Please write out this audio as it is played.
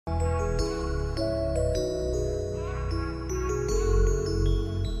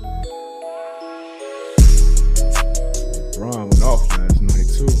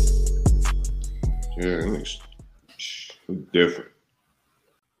Yeah, it's different.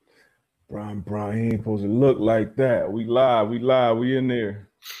 Brian, he ain't supposed to look like that. We live, we in there.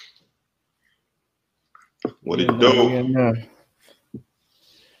 What it do?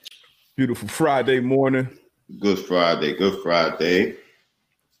 Beautiful Friday morning. Good Friday.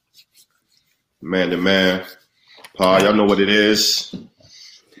 Man to man. Paul, y'all know what it is.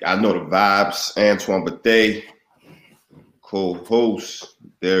 I know the vibes. Antoine Bethea, co-host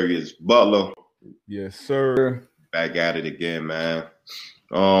Darius Butler. Yes, sir. Back at it again, man.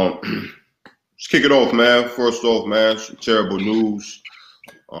 Let's kick it off, man. First off, man, some terrible news.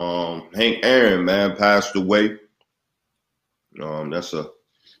 Hank Aaron, man, passed away. That's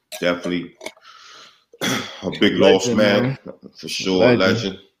definitely a big loss, man. For sure,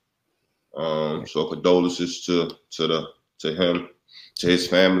 legend. So condolences to him, to his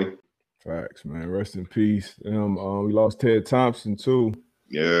family. Facts, man. Rest in peace. We lost Ted Thompson too.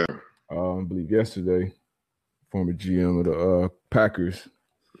 Yeah. I believe yesterday, former GM of the Packers.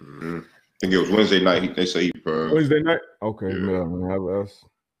 Mm-hmm. I think it was Wednesday night. They say he burned. Wednesday night? Okay, yeah. Man,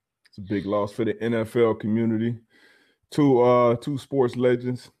 it's a big loss for the NFL community. Two sports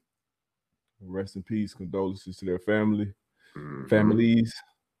legends. Rest in peace. Condolences to their families.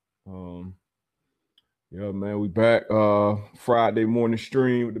 Yeah, man, we back. Friday morning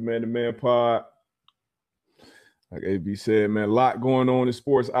stream with the Man to Man pod. Like AB said, man, a lot going on in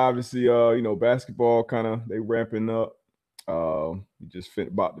sports. Obviously, basketball they ramping up. We just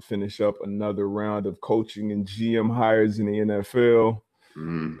about to finish up another round of coaching and GM hires in the NFL.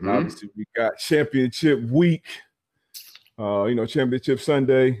 Mm-hmm. Obviously, we got championship week. Championship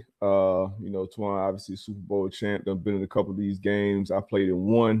Sunday. Twan, obviously Super Bowl champ. I've been in a couple of these games. I played in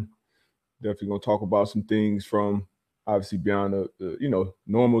one. Definitely gonna talk about some things from obviously beyond the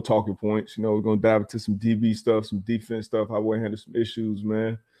normal talking points. We're gonna dive into some DB stuff, some defense stuff. How we handle some issues,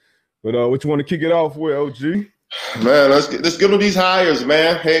 man. But what you want to kick it off with, OG? Man, let's get on these hires,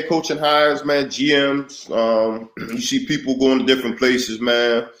 man. Head coaching hires, man. GMs. You see people going to different places,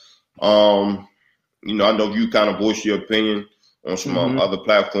 man. I know you kind of voiced your opinion on some other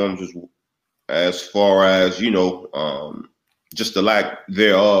platforms as far as just the lack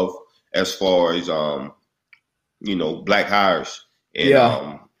thereof, as far as black hires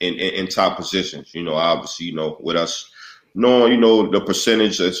in top positions. Obviously, with us knowing the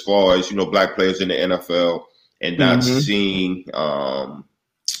percentage as far as black players in the NFL. And not seeing,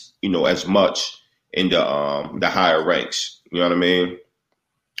 as much in the higher ranks. You know what I mean?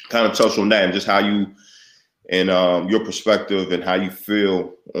 Kind of touch on that and just how you and your perspective and how you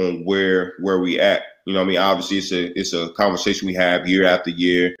feel on where we at. You know what I mean? Obviously, it's a conversation we have year after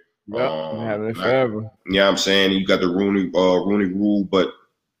year. Yeah, having it forever. You know what I'm saying? You got the Rooney rule, but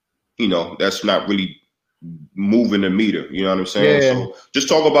that's not really moving the meter, you know what I'm saying? Yeah. So just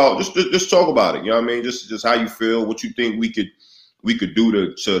talk about it, you know what I mean? Just how you feel, what you think we could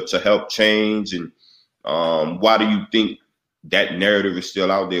do to help change, and why do you think that narrative is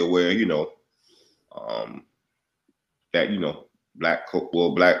still out there where black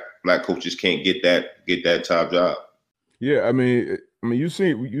coaches can't get that top job? Yeah, I mean you've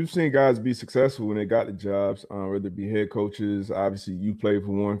seen guys be successful when they got the jobs, whether it be head coaches. Obviously, you played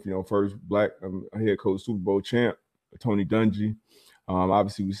for one, first black head coach, Super Bowl champ, Tony Dungy.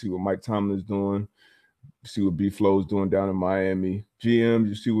 Obviously, we see what Mike Tomlin is doing. You see what B-Flow's doing down in Miami. GM,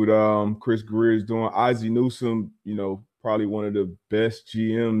 you see what Chris Greer is doing. Ozzie Newsome, probably one of the best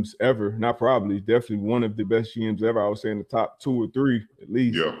GMs ever. Not probably, definitely one of the best GMs ever. I would say in the top 2 or 3 at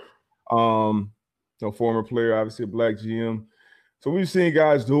least. Yeah. Former player, obviously a black GM. So we've seen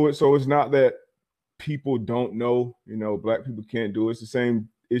guys do it. So it's not that people don't know, black people can't do it. It's the same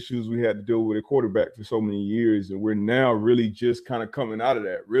issues we had to deal with a quarterback for so many years. And we're now really just kind of coming out of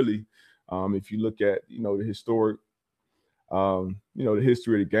that, really. If you look at, the historic, the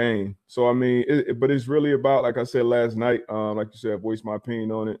history of the game. So, I mean, but it's really about, like I said last night, like you said, I voiced my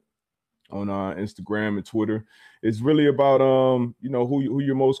opinion on it on Instagram and Twitter. It's really about who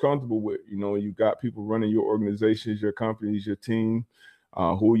you're most comfortable with. You got people running your organizations, your companies, your team.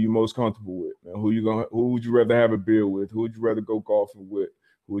 Who are you most comfortable with? Who would you rather have a beer with? Who would you rather go golfing with?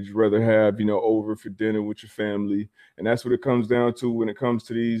 Who would you rather have over for dinner with your family? And that's what it comes down to when it comes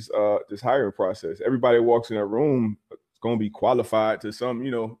to this hiring process. Everybody walks in that room going to be qualified to some,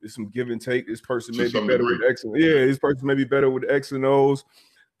 there's some give and take. This person may be better with X. Yeah, this person may be better with X and O's.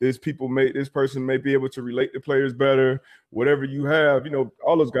 This person may be able to relate to players better. Whatever you have,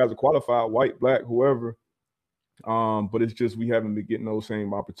 all those guys are qualified, white, black, whoever. But it's just we haven't been getting those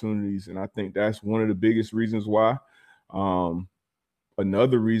same opportunities, and I think that's one of the biggest reasons why.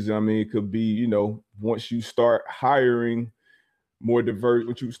 Another reason, it could be, once you start hiring more diverse,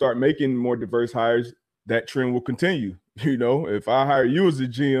 once you start making more diverse hires, that trend will continue. You know, if I hire you as a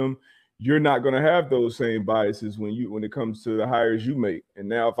GM, you're not going to have those same biases when it comes to the hires you make. And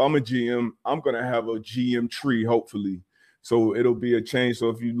now if I'm a GM, I'm going to have a GM tree, hopefully. So it'll be a change. So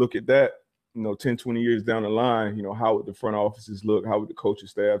if you look at that, 10, 20 years down the line, how would the front offices look? How would the coaching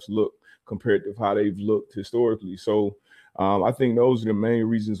staffs look compared to how they've looked historically? So I think those are the main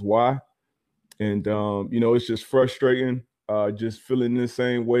reasons why. And, it's just frustrating, just feeling the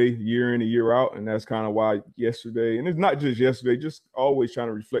same way year in and year out. And that's kind of why yesterday, and it's not just yesterday, just always trying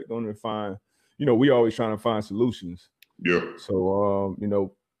to reflect on it and find, we always trying to find solutions. Yeah. So,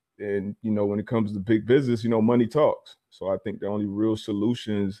 when it comes to big business, money talks. So I think the only real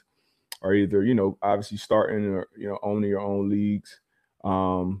solutions are either, obviously starting or, owning your own leagues,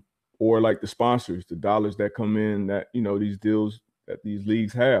 or like the sponsors, the dollars that come in that, these deals that these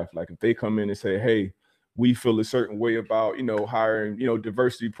leagues have. Like if they come in and say, hey, we feel a certain way about, hiring,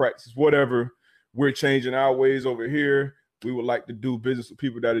 diversity practices, whatever, we're changing our ways over here. We would like to do business with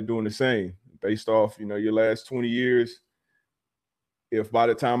people that are doing the same based off, your last 20 years. If by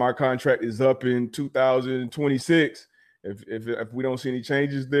the time our contract is up in 2026, if we don't see any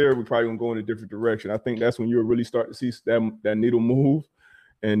changes there, we're probably gonna go in a different direction. I think that's when you'll really start to see that needle move.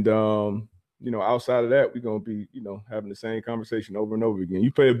 And outside of that, we're gonna be, having the same conversation over and over again.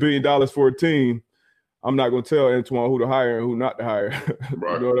 You pay $1 billion for a team, I'm not gonna tell Antoine who to hire and who not to hire.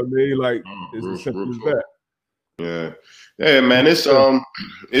 Right. You know what I mean? Like it's as simple as that. Yeah, man. It's I'm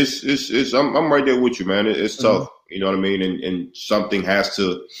right there with you, man. It's tough. You know what I mean? And something has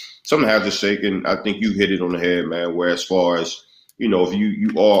to shake. And I think you hit it on the head, man. Where as far as, if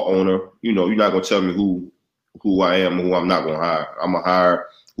you are owner, you're not gonna tell me who I am and who I'm not gonna hire. I'm gonna hire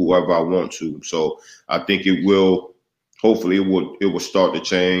whoever I want to. So I think hopefully it will start to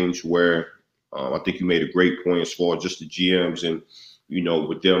change where I think you made a great point as far as just the GMs and,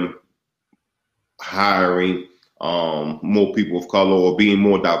 with them hiring more people of color or being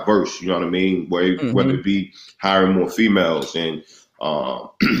more diverse, you know what I mean? Whether it be hiring more females and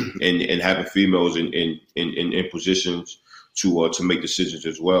and having females in positions to make decisions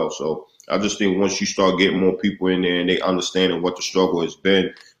as well. So I just think once you start getting more people in there and they understanding what the struggle has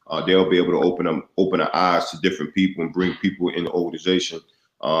been, they'll be able to open their eyes to different people and bring people in the organization.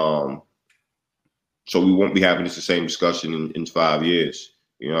 So we won't be having the same discussion in 5 years.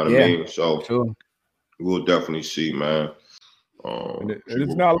 You know what I mean? So sure. We'll definitely see, man.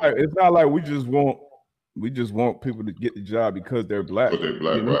 It's not like we just want people to get the job because they're black. Because they're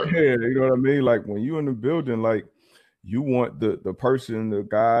black, right? Yeah, you know what I mean? Like when you in the building, like you want the person, the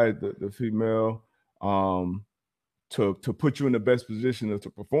guy, the female, to put you in the best position to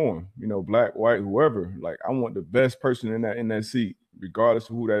perform. Black, white, whoever. Like I want the best person in that seat, regardless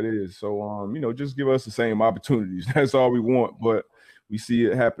of who that is. So just give us the same opportunities. That's all we want. But we see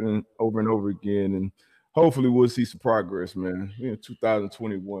it happening over and over again, and hopefully we'll see some progress, man. We're in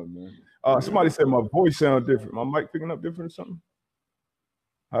 2021, man. Somebody said my voice sounds different. My mic picking up different or something?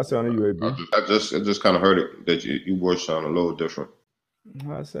 How sound you, AB? I just kind of heard it that your voice sound a little different.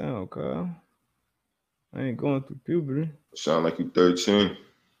 How I sound, Kyle? I ain't going through puberty. Sound like you 13.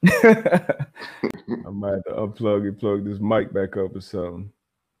 I might have to unplug and plug this mic back up or something.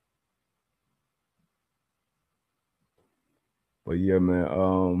 But yeah,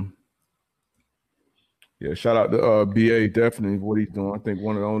 man. Yeah, shout out to BA, definitely what he's doing. I think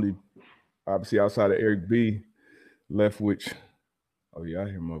one of the only, obviously outside of Eric B, Leftwich. Oh yeah, I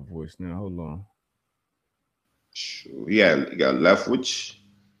hear my voice now. Hold on. Yeah, you got Leftwich.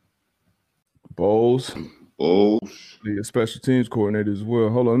 Bowles. The special teams coordinator as well.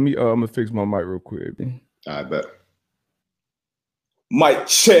 Hold on, I'm gonna fix my mic real quick. I bet. Mic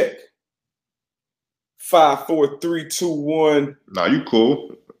check. 5, 4, 3, 2, 1. Nah, you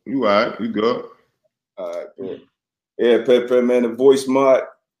cool. You all right. You good. All right, bro. Yeah, Pepe, man, the voice mod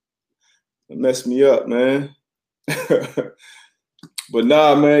messed me up, man. But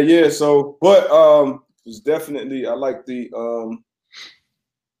nah, man, yeah. So, but it was definitely I like the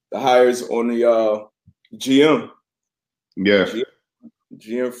hires on the GM. Yeah.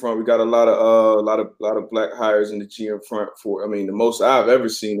 GM front. We got a lot of black hires in the GM front for. I mean, the most I've ever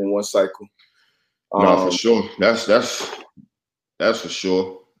seen in one cycle. No, for sure. That's for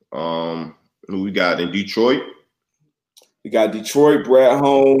sure. Who we got in Detroit? We got Detroit, Brad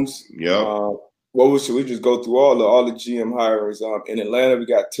Holmes. Yeah. Should we just go through all the GM hirings? In Atlanta, we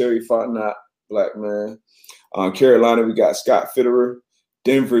got Terry Fontenot, black man. Carolina, we got Scott Fitterer.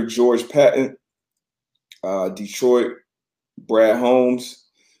 Denver, George Patton. Detroit, Brad Holmes.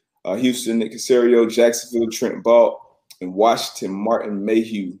 Houston, Nick Caserio. Jacksonville, Trent Balt. And Washington, Martin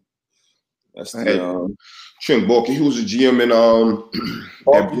Mayhew. That's the Trent Baalke, he was a GM and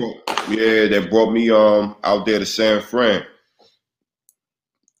that brought me out there to San Fran.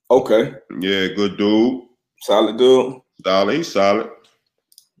 Okay. Yeah, good dude. Solid dude. Solid, he's solid.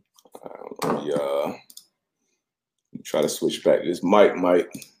 Let me try to switch back to this mic.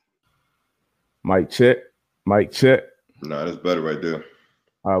 Mic check. Nah, that's better right there.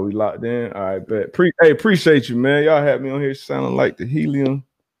 All right, we locked in. All right, bet. Appreciate you, man. Y'all had me on here sounding like the helium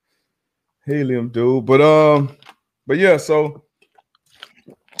dude. But yeah, so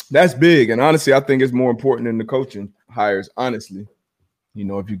that's big. And honestly, I think it's more important than the coaching hires, honestly. You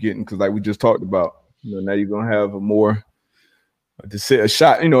know, if you're getting, because like we just talked about, you know, now you're gonna have a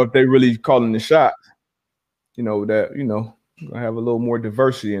shot, you know, if they really calling the shot, you know, that, you know, you're gonna have a little more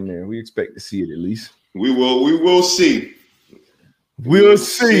diversity in there. We expect to see it at least. We will see. We'll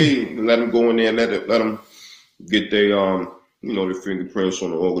see. Let them go in there, let them get their their fingerprints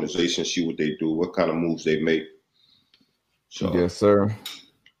on the organization, see what they do, what kind of moves they make. So yes, sir.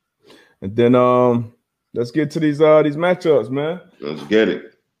 And then let's get to these matchups, man. Let's get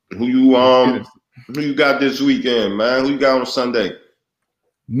it. Who you got this weekend, man? Who you got on Sunday?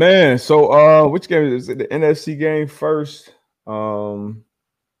 Man, so which game is it? The NFC game first?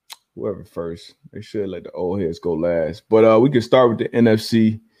 Whoever first. They should let the old heads go last. But we can start with the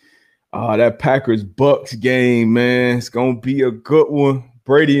NFC. That Packers-Bucks game, man. It's gonna be a good one.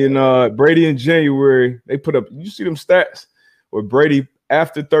 Brady in January. They put up, you see them stats with Brady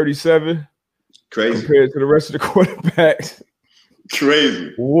after 37? Crazy. Compared to the rest of the quarterbacks.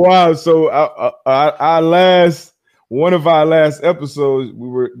 Crazy. Wow. So one of our last episodes, we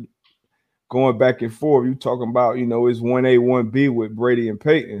were going back and forth. You talking about, you know, it's 1A, 1B with Brady and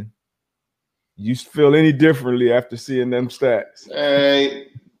Peyton. You feel any differently after seeing them stats? Hey,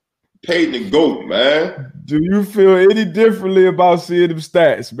 Peyton the GOAT, man. Do you feel any differently about seeing them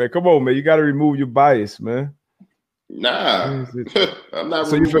stats, man? Come on, man. You got to remove your bias, man. Nah. I'm not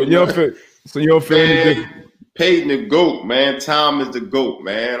so you don't feel any different? Peyton the GOAT, man. Tom is the GOAT,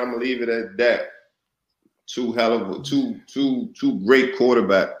 man. I'm gonna leave it at that. Two great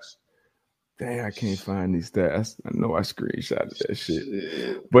quarterbacks. Dang, I can't find these stats. I know I screenshotted that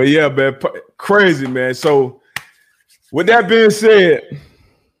shit. But yeah, man, crazy, man. So with that being said,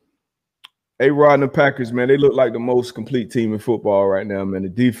 A-Rod and the Packers, man, they look like the most complete team in football right now, man. The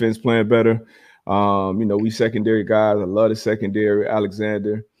defense playing better. You know, we secondary guys. I love the secondary.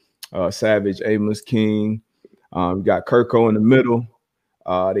 Alexander, Savage, Amos, King. We got Kirko in the middle.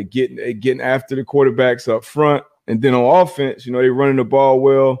 They getting after the quarterbacks up front. And then on offense, you know, they running the ball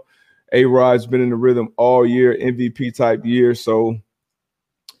well. A-Rod's been in the rhythm all year, MVP type year. So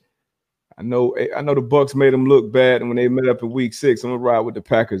I know the Bucks made them look bad, and when they met up in Week 6, I'm gonna ride with the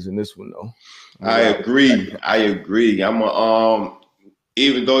Packers in this one though. I agree. I'm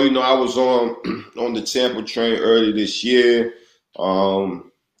even though, you know, I was on the Tampa train early this year.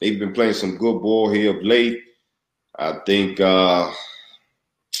 They've been playing some good ball here of late. I think I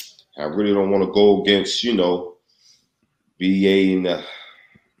really don't want to go against, you know, BA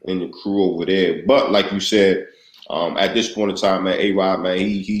and the crew over there. But like you said, at this point in time, man, A-Rod, man,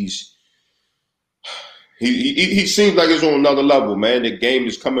 he seems like he's on another level, man. The game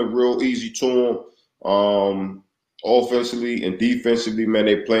is coming real easy to him. Offensively and defensively, man,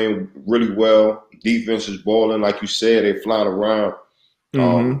 they playing really well. Defense is balling, like you said, they flying around.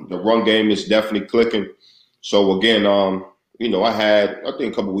 The run game is definitely clicking. So again, you know, I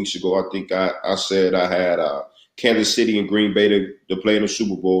think a couple weeks ago, I think I said I had Kansas City and Green Bay to play in the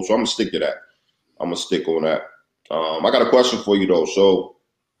Super Bowl. So I'm gonna stick to that. I'm gonna stick on that. I got a question for you though. So,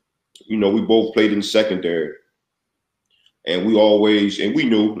 you know, we both played in the secondary, and we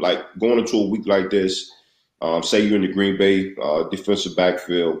knew, like, going into a week like this, say you're in the Green Bay defensive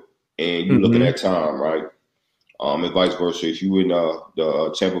backfield and you're looking at Tom, right? And vice versa. If you in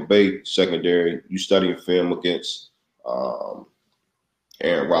the Tampa Bay secondary, you studying film against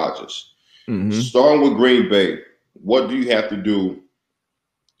Aaron Rodgers. Starting with Green Bay, what do you have to do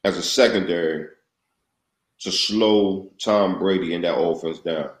as a secondary to slow Tom Brady and that offense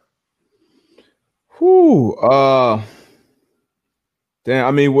down? Damn,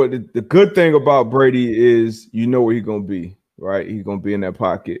 I mean, what the good thing about Brady is, you know where he's gonna be, right? He's gonna be in that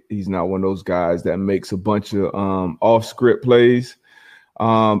pocket. He's not one of those guys that makes a bunch of off-script plays.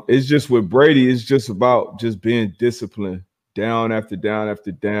 It's just with Brady, it's just about just being disciplined, down after down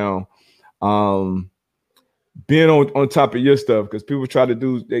after down. Being on top of your stuff, because people try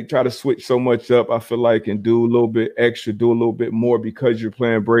to switch so much up, I feel like, and do a little bit extra, do a little bit more because you're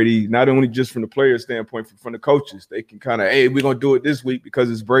playing Brady, not only just from the player standpoint, from the coaches. They can kind of, hey, we're going to do it this week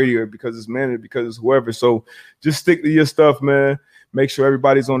because it's Brady or because it's Manning, because it's whoever. So just stick to your stuff, man. make sure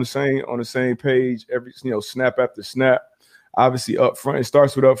everybody's on the same page, every snap after snap. Obviously, up front, it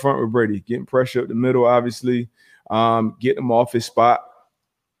starts with up front with Brady, getting pressure up the middle, obviously, getting him off his spot.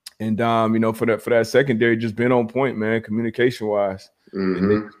 And for that secondary, just being on point, man, communication wise,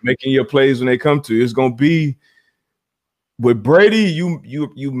 and then making your plays when they come to you. It's gonna be with Brady.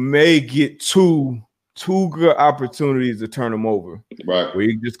 You may get two good opportunities to turn him over, right? Where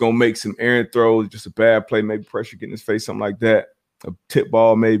you're just gonna make some errant throws, just a bad play, maybe pressure getting his face, something like that, a tip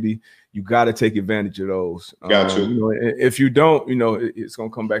ball maybe. You got to take advantage of those. Got to. If you don't, it's gonna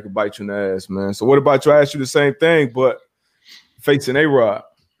come back and bite you in the ass, man. So what about you? I asked you the same thing, but facing A-Rod.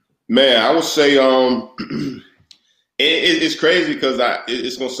 Man, I would say it's crazy because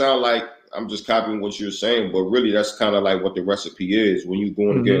it's gonna sound like I'm just copying what you're saying, but really that's kind of like what the recipe is when you're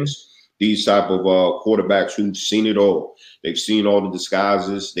going against these type of quarterbacks who've seen it all. They've seen all the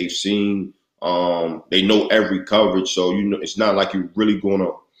disguises. They've seen they know every coverage. So it's not like you're really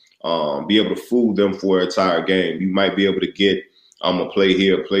gonna be able to fool them for an entire game. You might be able to get a play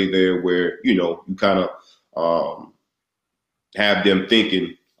here, a play there, where you kind of have them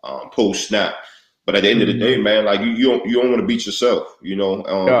thinking post snap. But at the end of the day, man, like you don't want to beat yourself.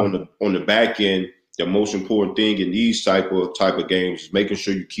 On the back end, the most important thing in these type of games is making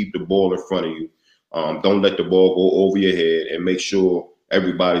sure you keep the ball in front of you. Don't let the ball go over your head, and make sure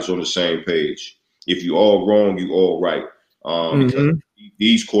everybody's on the same page. If you're all wrong, you're all right. Because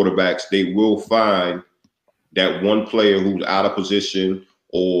these quarterbacks, they will find that one player who's out of position,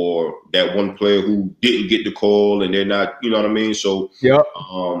 or that one player who didn't get the call and they're not, you know what I mean? So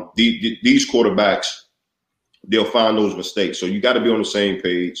these quarterbacks, they'll find those mistakes. So you got to be on the same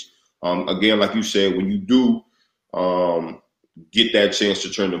page. Again, like you said, when you do get that chance to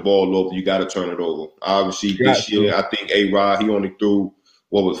turn the ball over, you got to turn it over. Obviously, this year, I think A-Rod, he only threw,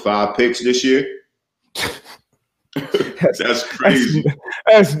 5 picks this year? That's crazy.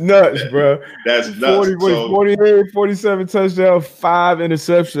 That's nuts, bro. That's nuts. 48, 47 touchdowns, 5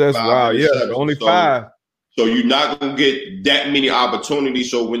 interceptions. That's wild. Yeah, only 5. So you're not gonna get that many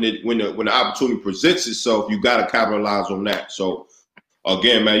opportunities. So when the opportunity presents itself, you gotta capitalize on that. So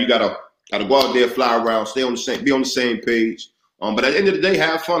again, man, you gotta go out there, fly around, be on the same page. But at the end of the day,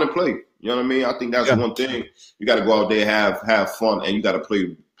 have fun and play. You know what I mean? I think that's one thing. You gotta go out there, have fun, and you gotta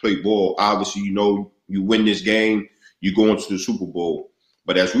play ball. Obviously, you win this game, you go into the Super Bowl.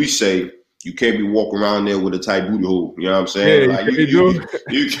 But as we say, you can't be walking around there with a tight booty hole. You know what I'm saying? Yeah, like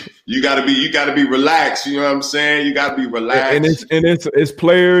you gotta be relaxed. You know what I'm saying? You gotta be relaxed. And it's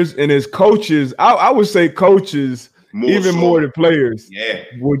players and it's coaches. I would say coaches more than players. Yeah.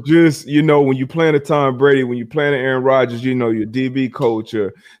 Would just, when you playing a Tom Brady, when you playing Aaron Rodgers, your DB coach,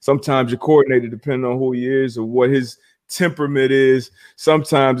 or sometimes your coordinator, depending on who he is or what his temperament is.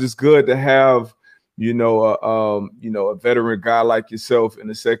 Sometimes it's good to have a veteran guy like yourself in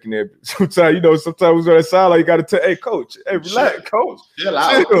the secondary. Sometimes it's gonna sound like you gotta tell, hey coach, hey, relax, coach.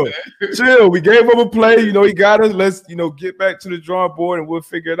 Chill. We gave him a play, he got us. Let's, get back to the drawing board and we'll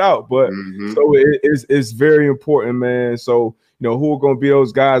figure it out. But so it's very important, man. So, who are gonna be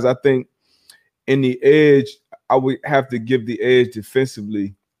those guys? I think in the edge, I would have to give the edge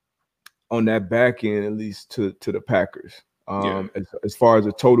defensively on that back end, at least to the Packers. As far as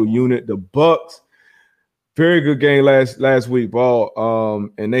a total unit, the Bucks, very good game last week, ball.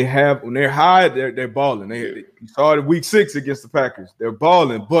 And when they're high, they're balling. You saw it week 6 against the Packers. They're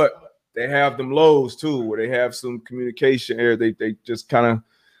balling, but they have them lows too, where they have some communication error. They just kind of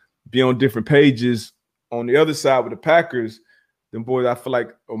be on different pages. On the other side with the Packers, them boys I feel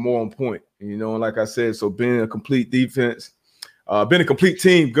like are more on point. And like I said, so being a complete defense, being a complete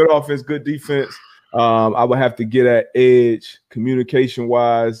team, good offense, good defense. I would have to get at edge communication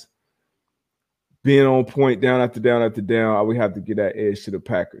wise. Being on point, down after down after down, I would have to get that edge to the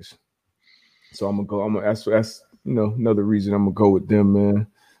Packers. So that's another reason I'm gonna go with them, man.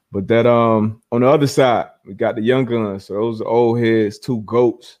 But that on the other side, we got the young guns. So those are old heads, 2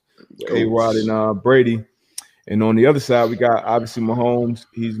 goats, A-Rod and Brady. And on the other side, we got obviously Mahomes.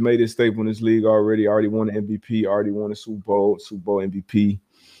 He's made his staple in this league already won an MVP, already won a Super Bowl MVP.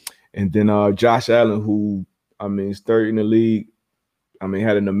 And then Josh Allen, who is third in the league.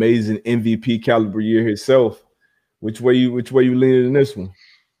 Had an amazing MVP caliber year himself. Which way you leaning in this one?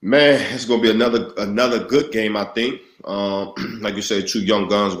 Man, it's gonna be another good game, I think. Like you said, 2 young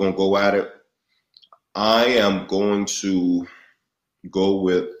guns gonna go at it. I am going to go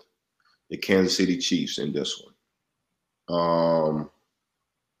with the Kansas City Chiefs in this one.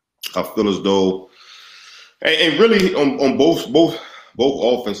 I feel as though, and really on both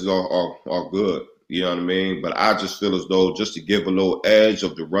offenses are good. You know what I mean? But I just feel as though just to give a little edge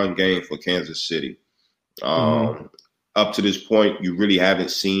of the run game for Kansas City. up to this point, you really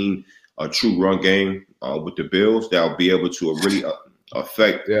haven't seen a true run game with the Bills that'll be able to really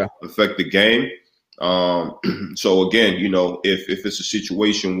affect the game. So again, if it's a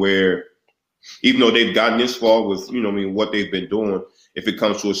situation where, even though they've gotten this far with, what they've been doing, if it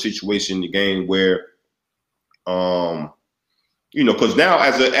comes to a situation in the game where, because now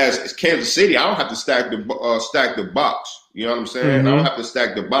as Kansas City, I don't have to stack the box. You know what I'm saying? I don't have to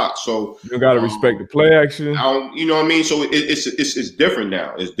stack the box. So you got to respect the play action. You know what I mean? So it's different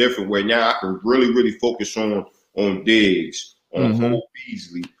now. It's different where now I can really focus on Diggs, on Cole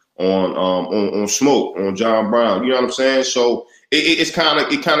Beasley, on Smoke, on John Brown. You know what I'm saying? So it kind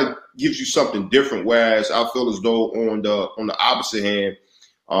of gives you something different. Whereas I feel as though on the opposite hand,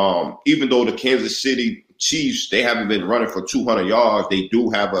 even though the Kansas City Chiefs, they haven't been running for 200 yards, they do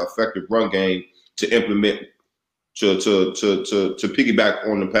have an effective run game to implement to piggyback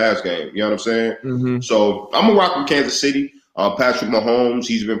on the pass game. You know what I'm saying? So I'm gonna rock with Kansas City. Patrick Mahomes,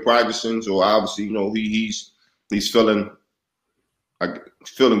 he's been practicing, so obviously he's feeling good,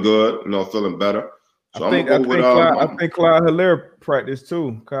 feeling better. So I think Clyde Hilaire practiced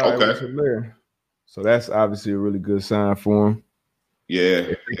too. Hilaire. So that's obviously a really good sign for him. Yeah,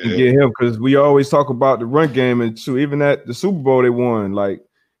 get him, because we always talk about the run game, and too, even at the Super Bowl they won, like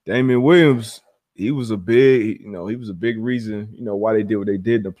Damian Williams, he was a big reason, why they did what they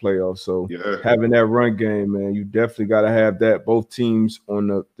did in the playoffs. So having that run game, man, you definitely got to have that. Both teams on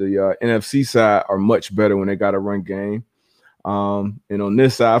the NFC side are much better when they got a run game. And on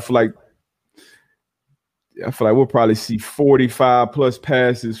this side, I feel like we'll probably see 45 plus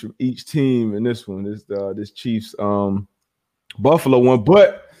passes from each team in this one. This Chiefs Buffalo one,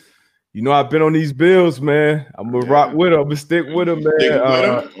 but I've been on these Bills, man. I'm gonna rock with them. I'm gonna stick with them, man.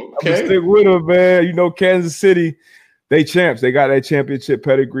 I'm gonna stick with them, man. Kansas City, they champs. They got that championship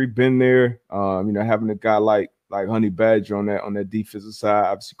pedigree. Been there. Having a guy like Honey Badger on that defensive side.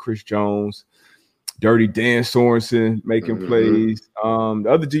 Obviously, Chris Jones, Dirty Dan Sorensen making plays. The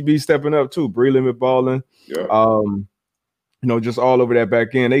other GB stepping up too. Breland McBalling. Yeah. Just all over that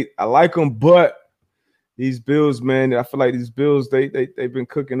back end. I like them, but these Bills, man, I feel like these Bills, they've been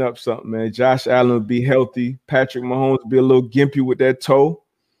cooking up something, man. Josh Allen will be healthy. Patrick Mahomes will be a little gimpy with that toe.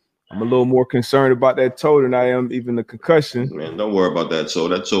 I'm a little more concerned about that toe than I am even the concussion. Man, don't worry about that toe.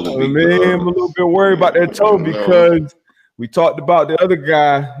 That toe will be I'm a little bit worried about that toe because we talked about the other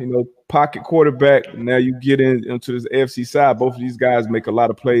guy, pocket quarterback. Now you get into this AFC side. Both of these guys make a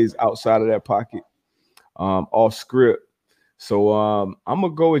lot of plays outside of that pocket, off script. So I'm gonna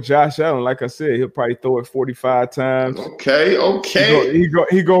go with Josh Allen. Like I said, he'll probably throw it 45 times. Okay.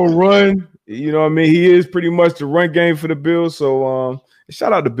 He gonna run. You know what I mean? He is pretty much the run game for the Bills. So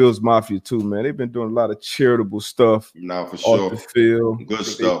shout out to Bills Mafia too, man. They've been doing a lot of charitable stuff. No, for sure. Off the field. Good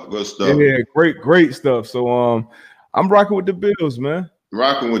stuff. Yeah, great stuff. So I'm rocking with the Bills, man.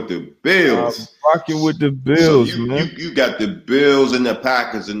 Rocking with the Bills. So man. You got the Bills and the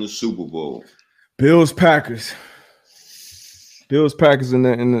Packers in the Super Bowl. Bills Packers in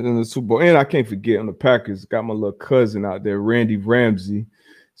the Super Bowl. And I can't forget, on the Packers, got my little cousin out there, Randy Ramsey.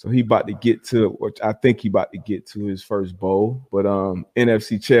 So he about to get to, which I think he about to get to his first bowl. But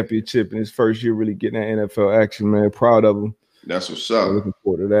NFC Championship in his first year, really getting that NFL action, man. Proud of him. That's what's up. Looking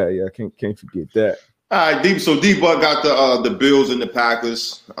forward to that. Yeah, I can't forget that. All right, so D-Buck got the Bills and the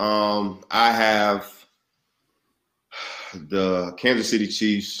Packers. I have the Kansas City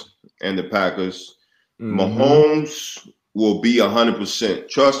Chiefs and the Packers. Mahomes will be 100%.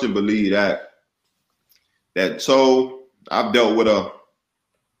 Trust and believe that. That toe, I've dealt with a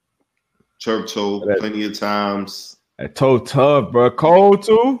turf toe plenty of times. That toe tough, bro. Cold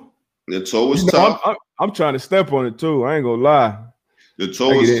too? The toe was tough. I'm trying to step on it too. I ain't gonna lie. The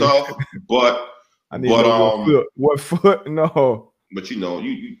toe is tough, but I need to know what foot? No. But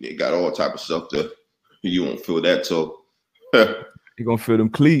you got all type of stuff you won't feel that toe. You gonna feel them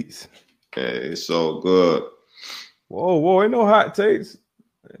cleats. Hey, it's all good. Whoa, ain't no hot takes.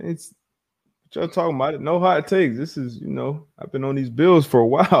 It's what y'all talking about. No hot takes. This is, I've been on these Bills for a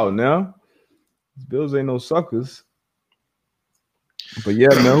while now. These Bills ain't no suckers. But yeah,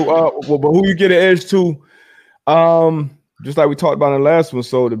 man. Who you get an edge to? Just like we talked about in the last one.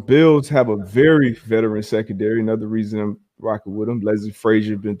 So the Bills have a very veteran secondary. Another reason I'm rocking with them. Leslie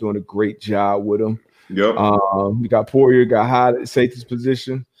Frazier been doing a great job with them. Yep. You got Poirier, got high at safety's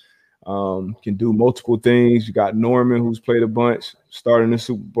position. Can do multiple things. You got Norman, who's played a bunch, starting the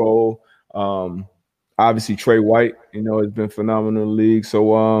Super Bowl. Obviously Trey White, has been phenomenal in the league.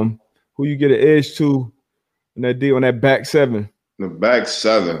 So who you get an edge to in that deal on that back seven? The back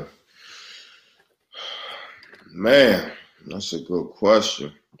seven. Man, that's a good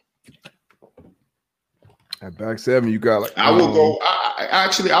question. At back 7, you got like. I will go. I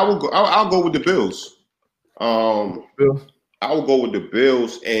will go. I'll go with the Bills. Bills. I will go with the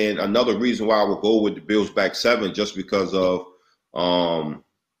Bills, and another reason why I will go with the Bills back 7, just because of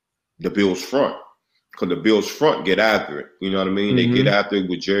the Bills front, because the Bills front get after it. You know what I mean? Mm-hmm. They get after it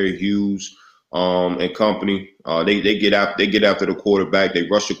with Jerry Hughes and company. They get after the quarterback. They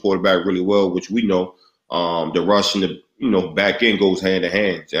rush the quarterback really well, which we know. The rush and the back end goes hand in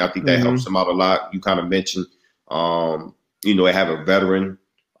hand, and I think that helps them out a lot. You kind of mentioned, they have a veteran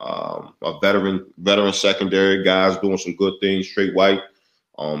secondary, guys doing some good things. Straight White,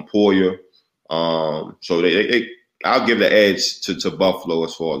 Poyer. So they I'll give the edge to Buffalo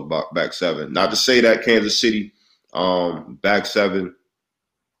as far as back 7. Not to say that Kansas City back 7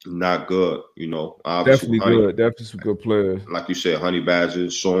 not good. Definitely good. Definitely some good players. Like you said, Honey Badger,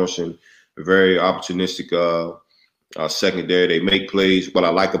 Sorensen, very opportunistic secondary. They make plays. What I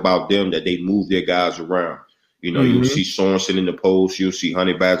like about them, that they move their guys around. You'll see Sorensen in the post. You'll see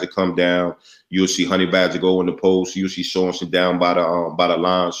Honey Badger come down. You'll see Honey Badger go in the post. You'll see Sorensen down by the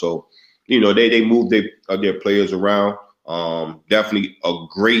line. So, they move their players around. Definitely a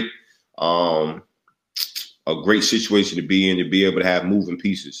great situation to be in, to be able to have moving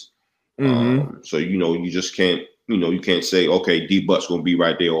pieces. So you just can't you can't say, okay, D-Butt's going to be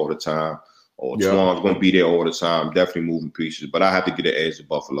right there all the time, or Twan's going to be there all the time. Definitely moving pieces, but I have to get an edge to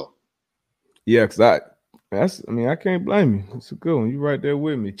Buffalo. Yeah, because I can't blame you. It's a good one. You right there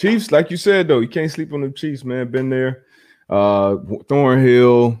with me. Chiefs, like you said though, you can't sleep on the Chiefs, man. Been there.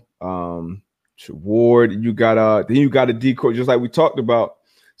 Thornhill, Ward. You got then you got a decoy, just like we talked about.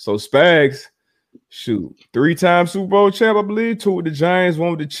 So Spags, 3-time Super Bowl champ, I believe. 2 with the Giants,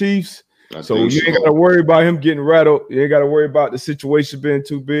 1 with the Chiefs. So you ain't got to worry about him getting rattled. You ain't got to worry about the situation being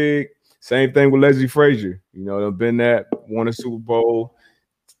too big. Same thing with Leslie Frazier. They've been that, won a Super Bowl.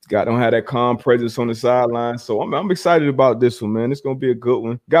 Don't have that calm presence on the sideline. So I'm excited about this one, man. It's going to be a good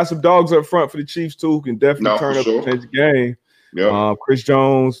one. Got some dogs up front for the Chiefs, too, who can definitely turn up and change the game. Yep. Chris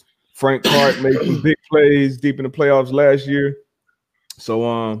Jones, Frank Clark made some big plays deep in the playoffs last year.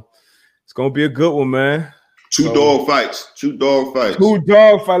 So it's going to be a good one, man. Two dog fights.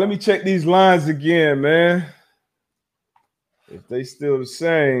 Let me check these lines again, man. If they still the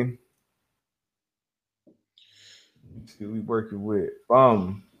same. Let's see who we working with.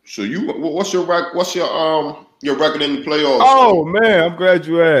 So what's your record in the playoffs? Oh man, I'm glad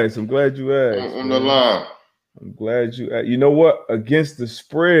you asked. On the line. I'm glad you asked. You know what? Against the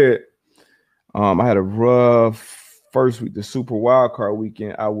spread, I had a rough first week, the Super Wild Card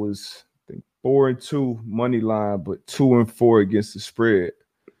weekend. I was 4-2 money line, but 2-4 against the spread.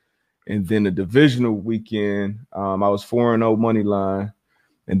 And then the divisional weekend, I was 4-0 money line,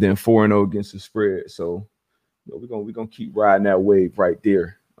 and then 4-0 against the spread. So we're gonna keep riding that wave right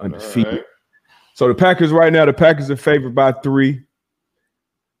there, undefeated. Right. So the Packers right now, are favored by 3.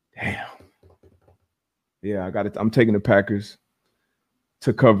 Damn. Yeah, I'm taking the Packers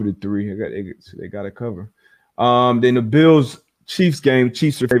to cover the 3. They got to cover. Then the Bills Chiefs game,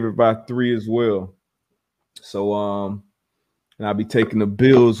 Chiefs are favored by 3 as well. So and I'll be taking the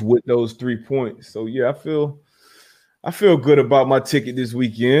Bills with those 3 points. So yeah, I feel good about my ticket this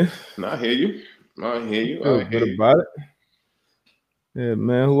weekend. I hear you. I feel good about it. Yeah,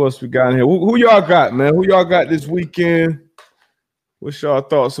 man. Who else we got in here? Who y'all got, man? Who y'all got this weekend? What's y'all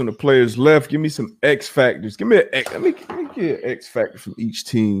thoughts on the players left? Give me some X factors. Let me get an X factor from each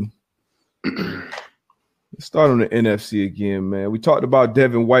team. Let's start on the NFC again, man. We talked about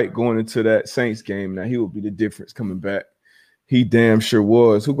Devin White going into that Saints game. Now he will be the difference coming back. He damn sure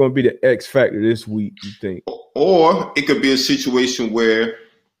was. Who's going to be the X factor this week, you think? Or it could be a situation where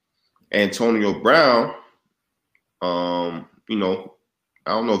Antonio Brown, I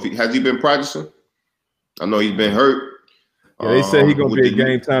don't know if has he been practicing? I know he's been hurt. Yeah, they said he's going to be a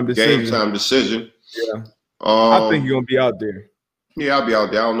game time decision. Yeah. I think he's going to be out there. Yeah, I'll be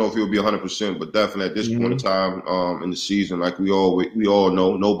out there. I don't know if he'll be 100%, but definitely at this point in time in the season, like we all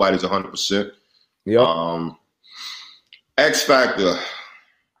know, nobody's 100%. Yeah. X factor.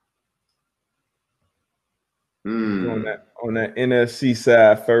 On that NFC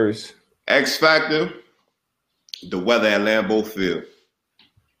side first. X factor. The weather at Lambeau Field.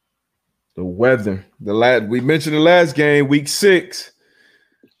 The weather. We mentioned the last game, week 6.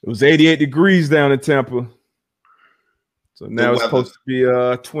 It was 88 degrees down in Tampa. So now it's supposed to be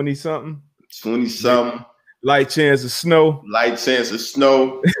 20-something. 20-something. Light chance of snow.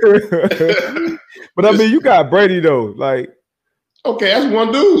 But I mean, you got Brady though. Like, okay, that's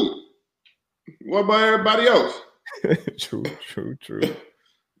one dude. What about everybody else? True.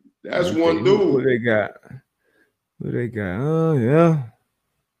 That's one dude. What they got? Oh yeah.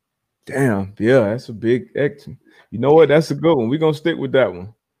 Damn, yeah, that's a big X. You know what? That's a good one. We're gonna stick with that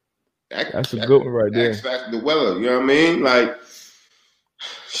one. That's a good one right there. X factor, the weather. You know what I mean? Like,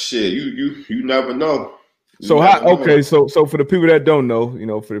 shit, you never know. So how? Okay, so for the people that don't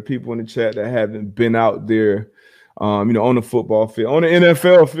know, for the people in the chat that haven't been out there, on the football field, on the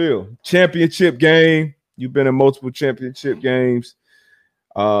NFL field, championship game. You've been in multiple championship games.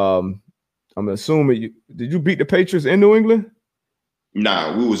 I'm assuming did you beat the Patriots in New England?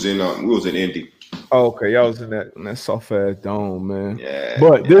 Nah, we was in Indy. Oh, okay, y'all was in that soft ass dome, man. Yeah.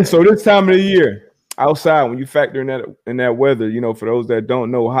 But this time of the year, outside, when you factor in that weather, for those that don't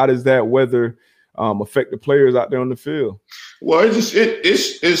know, how does that weather affect the players out there on the field? Well, it's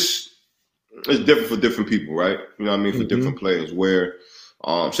different for different people, right? You know what I mean? For different players, where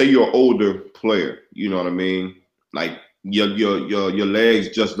say you're an older player, you know what I mean? Like your legs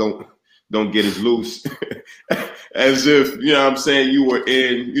just don't get as loose as if, you know what I'm saying, you were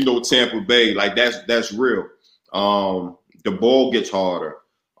in, Tampa Bay. Like that's real. The ball gets harder.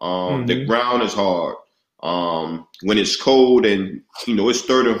 The ground is hard. When it's cold and, it's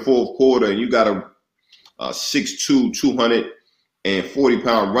third and fourth quarter and you got a 6'2",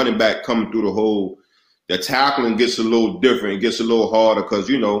 240-pound running back coming through the hole, the tackling gets a little different. It gets a little harder because,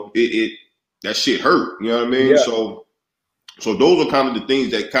 that shit hurt. You know what I mean? Yeah. So those are kind of the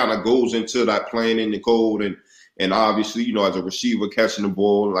things that kind of goes into that playing in the cold and obviously, as a receiver catching the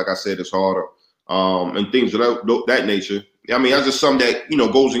ball, like I said, it's harder. And things of that nature. I mean, that's just something that,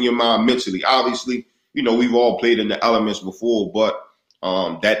 goes in your mind mentally. Obviously, we've all played in the elements before, but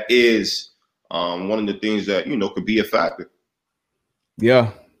that is one of the things that, could be a factor.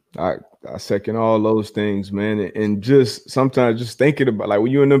 Yeah, I second all those things, man. And just sometimes just thinking about, like,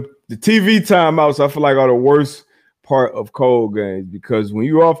 when you're in the TV timeouts, I feel like are the worst part of cold games, because when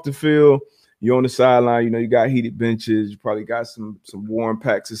you're off the field, you're on the sideline, you got heated benches, you probably got some warm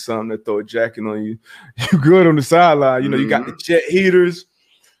packs or something that throw a jacket on you. You're good on the sideline, you got the jet heaters,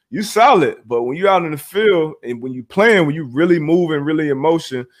 you solid. But when you're out in the field and when you're playing, when you really moving, really in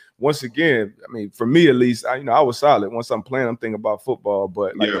motion, once again, I mean, for me at least, I was solid. Once I'm playing, I'm thinking about football.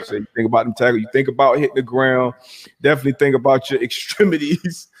 But like you said, you think about them tackle, you think about hitting the ground, definitely think about your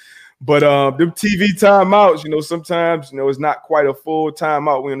extremities. But them TV timeouts, sometimes, it's not quite a full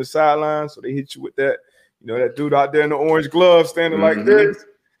timeout. We're on the sideline, so they hit you with that, that dude out there in the orange glove standing like this.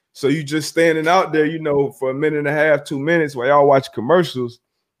 So you just standing out there, for a minute and a half, 2 minutes while y'all watch commercials.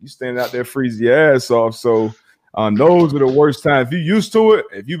 You standing out there freezing your ass off. So those are the worst times. If you're used to it,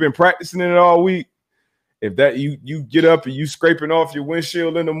 if you've been practicing it all week, if that you get up and you scraping off your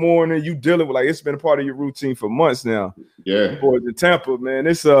windshield in the morning, you dealing with, like, it's been a part of your routine for months now. Yeah, boys in Tampa, man,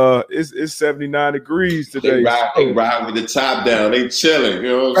 it's 79 degrees today. They ride with the top down. They chilling. You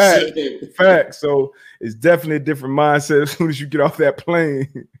know what I'm saying? Fact. So it's definitely a different mindset as soon as you get off that plane.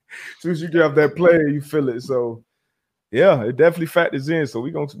 As soon as you get off that plane, you feel it. So yeah, it definitely factors in. So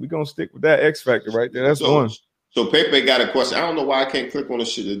we're gonna stick with that X factor right there. That's one. So Pepe got a question. I don't know why I can't click on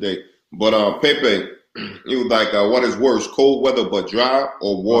this shit today, but Pepe, it was like, what is worse, cold weather but dry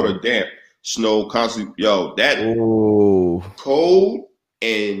or water damp, snow constantly? Yo, that cold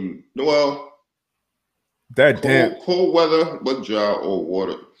and that damp, cold weather but dry or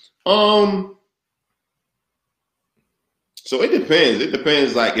water. So it depends. It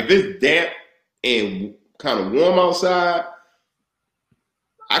depends. Like, if it's damp and kind of warm outside,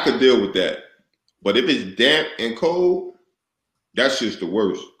 I could deal with that. But if it's damp and cold, that's just the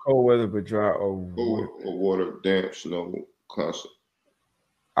worst. Cold weather but dry or water, damp, snow, constant.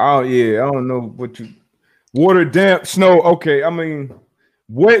 Oh yeah, I don't know what you water, damp, snow. Okay, I mean,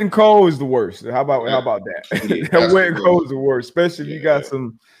 wet and cold is the worst. How about that? Yeah, wet and cold is the worst, especially if you got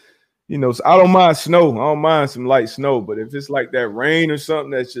some. So I don't mind snow. I don't mind some light snow, but if it's like that rain or something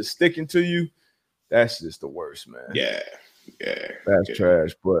that's just sticking to you, that's just the worst, man. Yeah. That's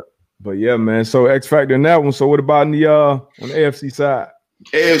trash. But yeah, man. So X factor in that one. So what about on the AFC side?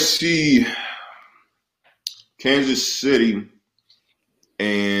 AFC, Kansas City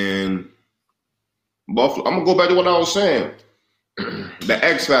and Buffalo. I'm gonna go back to what I was saying. The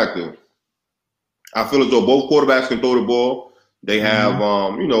X factor. I feel as though both quarterbacks can throw the ball. They have,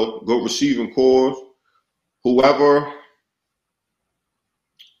 good receiving cores. Whichever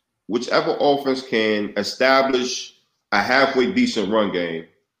offense can establish a halfway decent run game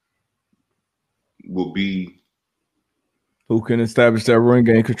will be. Who can establish that run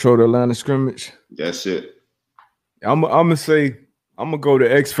game, control the line of scrimmage? That's it. I'm gonna go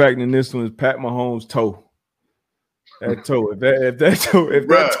to X factor in this one is Pat Mahomes' toe. That toe. If that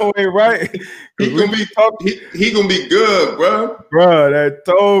Bruh. toe ain't right, He gonna be good, bro. Bro, that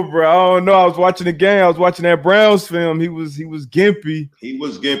toe, bro. I don't know. I was watching the game. I was watching that Browns film. He was gimpy. He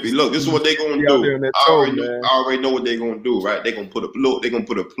was gimpy. Look, this is what they gonna Out there do. in that I toe, already know what they're gonna do, right? They're gonna put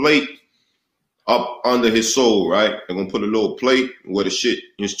a plate up under his sole, right? They're gonna put a little plate where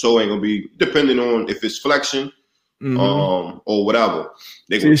his toe ain't gonna be, depending on if it's flexion, or whatever.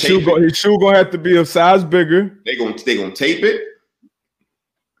 They gonna his shoe gonna have to be a size bigger. They gonna tape it,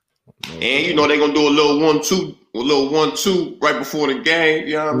 and you know they're gonna do a little 1-2 right before the game.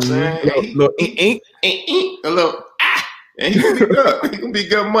 You know what I'm saying? A little, and he gonna be good. He gonna be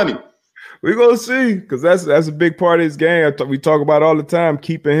good money. We gonna see, because that's a big part of his game. We talk about all the time.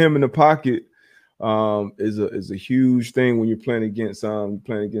 Keeping him in the pocket is a huge thing when you're playing against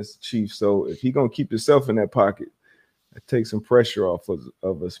the Chiefs. So if he gonna keep himself in that pocket, that takes some pressure off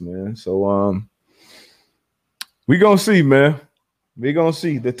of us, man. So we gonna see, man. We gonna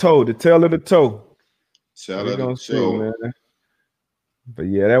see the tail of the toe. We gonna see, man. But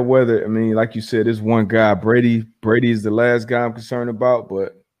yeah, that weather. I mean, like you said, there's one guy, Brady. Brady is the last guy I'm concerned about,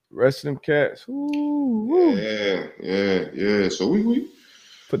 but the rest of them cats. Yeah. So we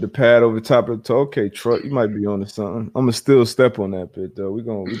put the pad over the top of the toe. Okay, truck, you might be on to something. I'm gonna still step on that bit though. We're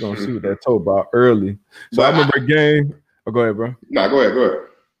gonna see what that toe about early. So I remember a game. Oh, go ahead, bro. Nah, go ahead.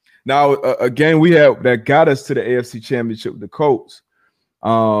 Now a game we had that got us to the AFC Championship with the Colts.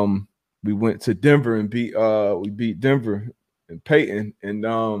 We went to Denver and beat Denver and Peyton. And I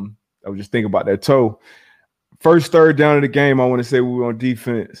was just thinking about that toe. First third down of the game, I want to say we were on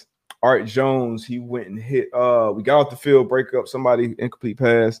defense. Art Jones, he went and hit. We got off the field, break up, somebody incomplete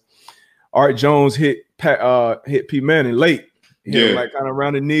pass. Art Jones hit P. Manning late. Hit him like kind of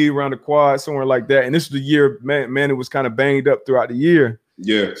around the knee, around the quad, somewhere like that. And this was the year Manning was kind of banged up throughout the year.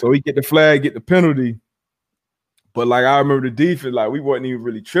 Yeah. So he get the flag, get the penalty. But like I remember the defense, like we wasn't even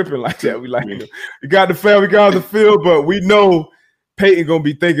really tripping like that. We we got the flag, we got off the field, but we know Peyton gonna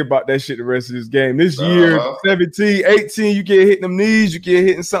be thinking about that shit the rest of this game. This year, 17, 18, you get hitting them knees, you get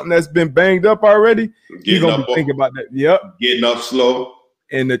hitting something that's been banged up already. He's gonna be thinking about that. Yep. Getting up slow.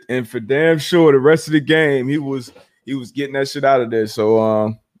 And for damn sure, the rest of the game, he was getting that shit out of there.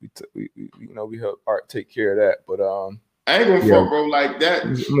 So we helped Art take care of that. But I ain't gonna front, bro, like that.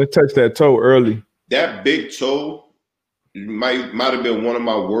 I'm gonna touch that toe early. That big toe might have been one of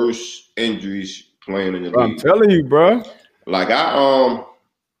my worst injuries playing in the league. I'm telling you, bro. Like I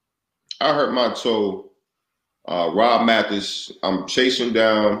hurt my toe. Rob Mathis, I'm chasing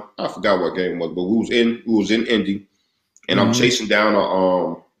down. I forgot what game it was, but we was in Indy, and I'm chasing down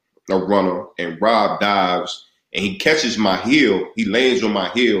a runner, and Rob dives, and he catches my heel. He lands on my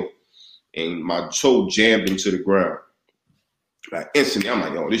heel, and my toe jammed into the ground. Like instantly, I'm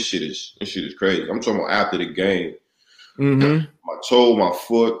like, yo, this shit is crazy. I'm talking about after the game. My toe, my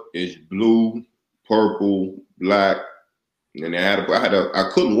foot is blue, purple, black. And I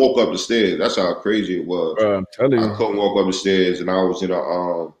couldn't walk up the stairs. That's how crazy it was. I'm telling you, I couldn't walk up the stairs, and I was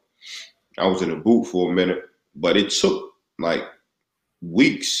in a boot for a minute. But it took like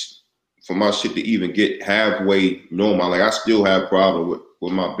weeks for my shit to even get halfway normal. Like I still have problems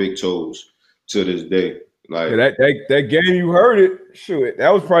with my big toes to this day. Like that game, you heard it. Shoot, that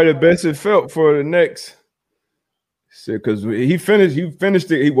was probably the best it felt for the next. Because he finished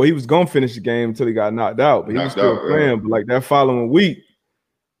it. He was gonna finish the game until he got knocked out, but he was still playing. But like that following week,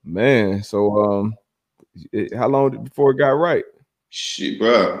 man. So how long before it got right? Shit,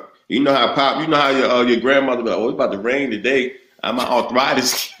 bro. You know how your grandmother be like, oh, it's about to rain today. My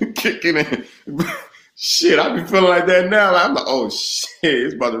arthritis kicking in. Shit, I be feeling like that now. I'm like, oh shit,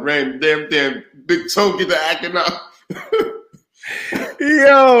 it's about to rain. Damn big toe get to acting up.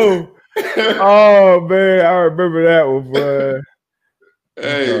 Yo. Oh man, I remember that one, bro.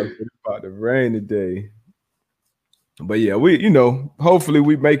 Hey, about the rain today. But yeah, hopefully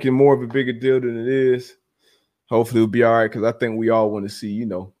we making more of a bigger deal than it is. Hopefully it'll be all right, because I think we all want to see,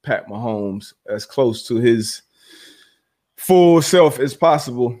 Pat Mahomes as close to his full self as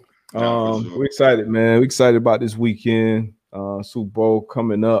possible. We're excited, man. We're excited about this weekend. Super Bowl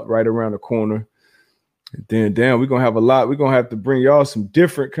coming up right around the corner. And then, damn, we're going to have a lot. We're going to have to bring y'all some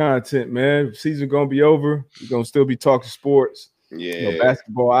different content, man. Season going to be over. We're going to still be talking sports. Yeah.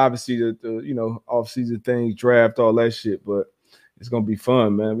 Basketball, obviously, the off-season things, draft, all that shit. But it's going to be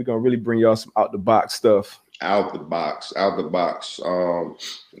fun, man. We're going to really bring y'all some out-the-box stuff. Out the box.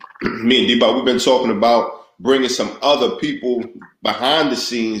 Me and D-Bot, we've been talking about bringing some other people behind the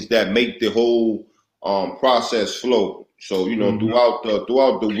scenes that make the whole process flow. So, throughout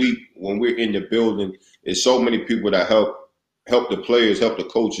the week when we're in the building, there's so many people that help the players, help the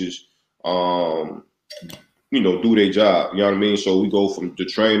coaches do their job. You know what I mean? So we go from the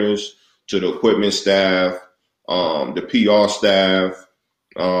trainers to the equipment staff, the PR staff,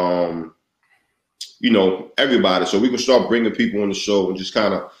 everybody. So we can start bringing people on the show and just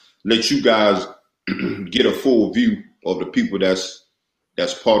kind of let you guys get a full view of the people that's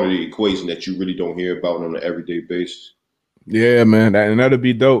part of the equation that you really don't hear about on an everyday basis. Yeah, man, and that'll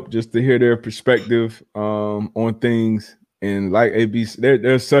be dope just to hear their perspective on things. And like AB,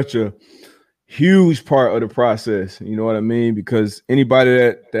 there's such a huge part of the process. You know what I mean? Because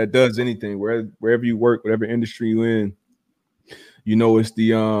anybody that does anything, wherever you work, whatever industry you're in, it's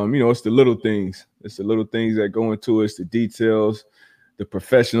the it's the little things. It's the little things that go into it. It's the details, the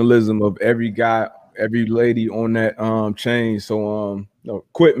professionalism of every guy, every lady on that chain. So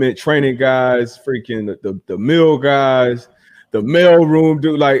equipment, training guys, freaking the mill guys, the mail room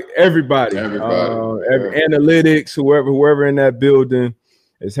dude, like everybody, analytics, whoever in that building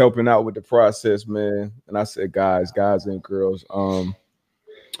is helping out with the process, man. And I said guys and girls.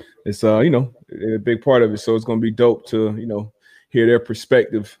 It's a big part of it. So it's gonna be dope to hear their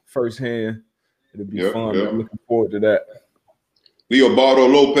perspective firsthand. It'll be fun. I'm looking forward to that. Leobardo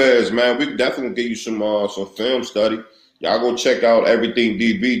Lopez, man, we definitely gonna get you some film study. Y'all go check out Everything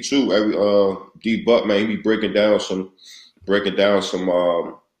DB too. Every D Butt, man, he be breaking down some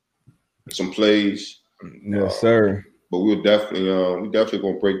plays. Yes, sir. But we'll definitely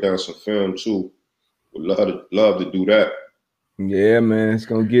gonna break down some film too. Would love to do that. Yeah, man, it's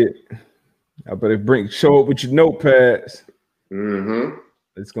gonna get. I better show up with your notepads. Mm-hmm.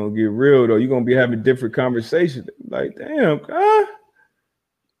 It's gonna get real though. You're gonna be having different conversations. Like, damn, what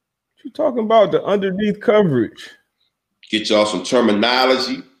you talking about? The underneath coverage. Get y'all some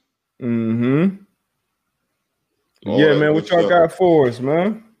terminology. Mm-hmm. Yeah, man. What y'all got for us,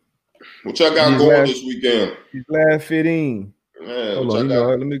 man? What y'all got going this weekend? These last 15. Man, hold on,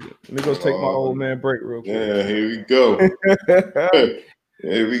 let me go take my old man break real quick. Yeah, here we go.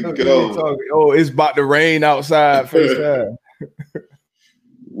 Here we go. Oh, it's about to rain outside. FaceTime.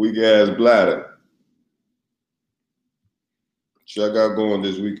 Weak ass bladder. What y'all got going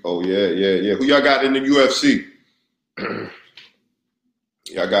this week? Oh yeah. Who y'all got in the UFC?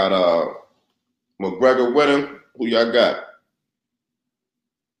 Y'all got McGregor winning. Who y'all got?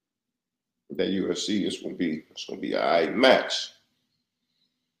 That UFC is gonna be an alright match.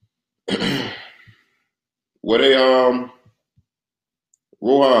 Where they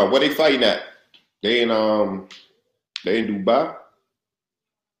Rohan, where they fighting at? They in Dubai.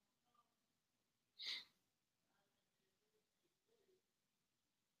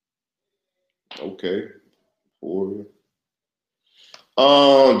 Okay.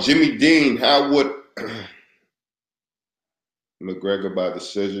 Jimmy Dean, how would McGregor by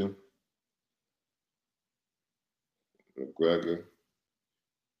decision? McGregor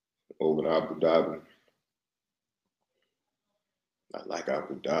over in Abu Dhabi. I like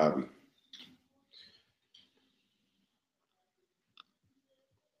Abu Dhabi.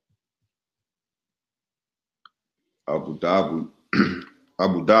 Abu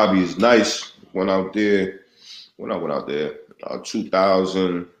Dhabi is nice. When I went out there,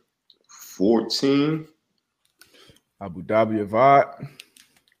 2014. Abu Dhabi vibe.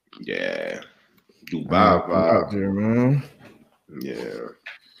 Yeah. Dubai vibe. Out there, man. Yeah.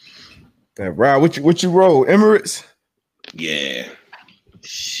 That ride. What you roll? Emirates? Yeah.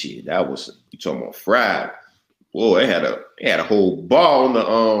 Shit, that was you talking about fried. Boy, they had a whole ball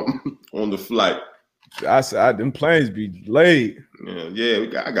on the flight. I said them planes be late.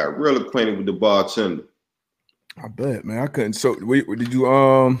 Yeah. I got real acquainted with the bartender. I bet, man. I couldn't. So, did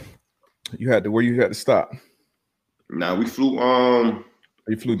you you had to stop? Nah, we flew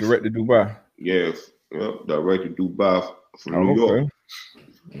You flew direct to Dubai. Yeah, direct to Dubai from New York.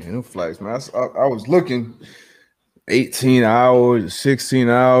 Yeah, no flights, man. I was looking 18 hours, 16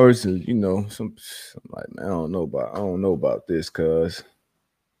 hours, and I'm like, man, I don't know about this, cuz.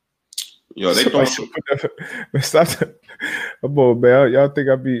 Yo, they don't stop. Come on, man. Y'all think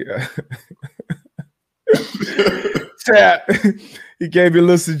I be Tap. He gave me a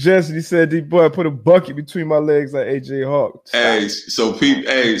little suggestion. He said, "D boy, put a bucket between my legs like AJ Hawk." Hey, so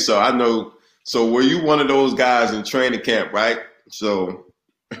I know. So were you one of those guys in training camp, right? So,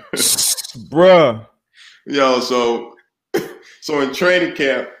 bruh. Yo, so in training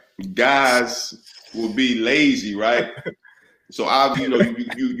camp, guys will be lazy, right? So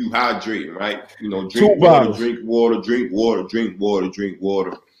you hydrate, right? Drink water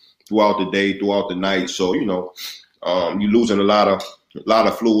throughout the day, throughout the night. So you're losing a lot of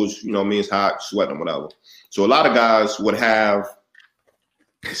fluids. It's hot, sweating, whatever. So a lot of guys would have,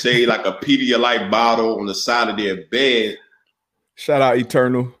 say, like a Pedialyte bottle on the side of their bed. Shout out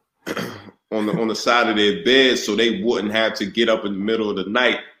Eternal. on the side of their bed so they wouldn't have to get up in the middle of the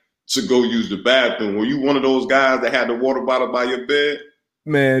night to go use the bathroom. Were you one of those guys that had the water bottle by your bed?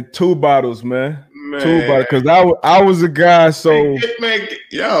 Man, 2 bottles, man. Man. 2 bottles, because I was a guy. So get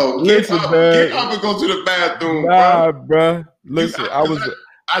listen, up and go to the bathroom, bro. Listen,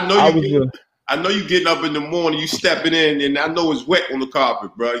 I know you getting up in the morning, you stepping in, and I know it's wet on the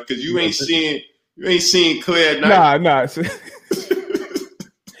carpet, bro, because you ain't seeing clear at night. Nah.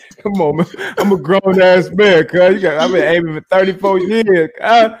 Come on, man. I'm a grown ass man, cuz I've been aiming for 34 years.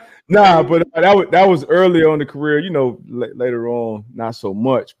 But that was early on in the career. You know, later on, not so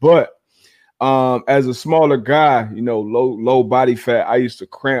much. But as a smaller guy, you know, low body fat, I used to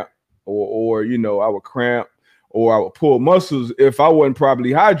cramp, or you know, I would cramp, or I would pull muscles if I wasn't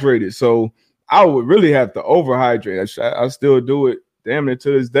properly hydrated. So I would really have to overhydrate. I still do it damn near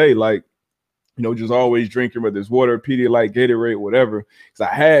to this day. Like, you know, just always drinking, whether it's water, Pedialyte, Gatorade, whatever,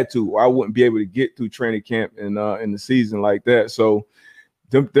 because I had to, or I wouldn't be able to get through training camp in the season like that. So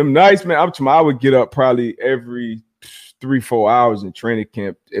them nights, man, I would get up probably every 3-4 hours in training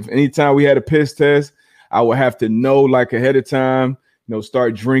camp. If anytime we had a piss test, I would have to know like ahead of time, you know,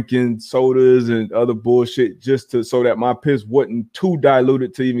 start drinking sodas and other bullshit so that my piss wasn't too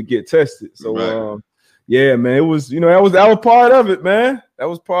diluted to even get tested. So right. Yeah, man, it was, you know, that was part of it, man. That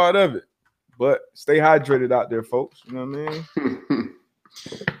was part of it. But stay hydrated out there, folks. You know what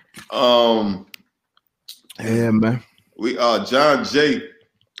I mean? Yeah, man. We John Jay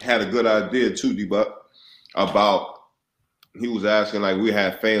had a good idea too, D-Buck, about, he was asking, like, we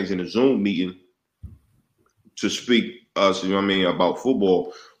had fans in a Zoom meeting to speak us, you know what I mean, about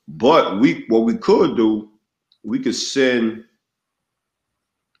football. But what we could do, we could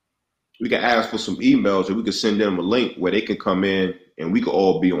ask for some emails, and we could send them a link where they can come in and we could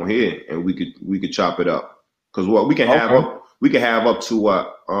all be on here and we could chop it up. Because we can have up to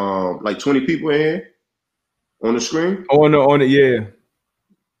like 20 people in here on the screen. On it, yeah.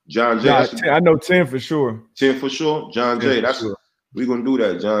 John Jay. I know 10 for sure. 10 for sure. John Jay. We're gonna do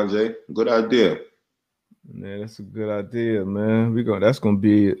that, John Jay. Good idea. Man, that's a good idea, man. That's gonna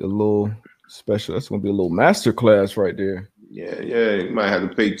be a little special. That's gonna be a little master class right there. Yeah. You might have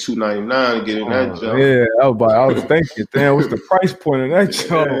to pay $2.99 to get in that job. Yeah, I was thinking, damn, what's the price point of that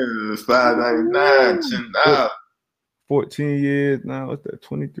job? $5.99, $10. 14 years now. What's that?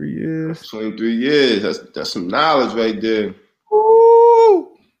 23 years. 23 years. That's some knowledge right there. Ooh.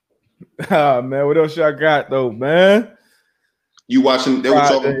 Man, what else y'all got though, man? You watching? They were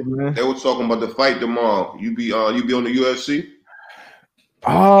talking about the fight tomorrow. You be on the UFC?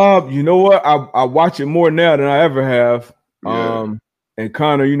 You know what? I watch it more now than I ever have. Yeah. And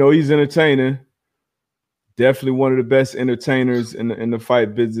Conor, you know, he's entertaining. Definitely one of the best entertainers in the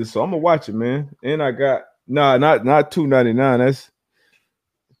fight business. So I'm gonna watch it, man. And I got not $2.99. That's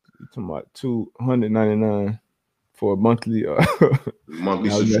talking about $299 for a monthly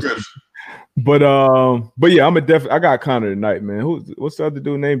subscription. But yeah, I got Conor tonight, man. What's the other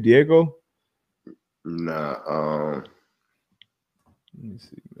dude named Diego? Nah. Let me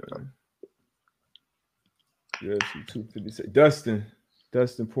see, man. UFC 256.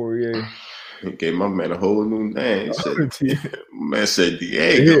 Dustin Poirier. He gave my man a whole new name. Man said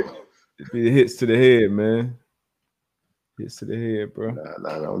Diego. It'd be hits to the head, man. Hits to the head, bro.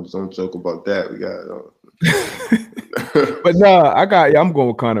 Nah, don't joke about that. We got. But I'm going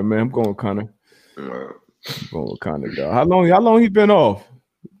with Conor, man. I'm going with Conor. I'm going with Conor, dog. How long he been off?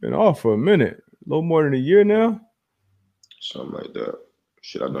 Been off for a minute. A little more than a year now. Something like that.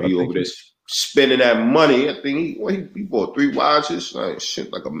 Shit, I know he over there spending that money. I think he bought 3 watches. Like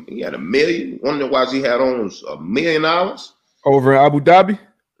shit, he had $1 million. One of the watches he had on was $1 million. Over in Abu Dhabi?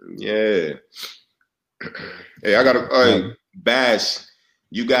 Yeah. Hey, I got Bash.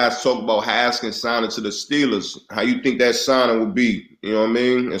 You guys talk about Haskins signing to the Steelers. How you think that signing would be? You know what I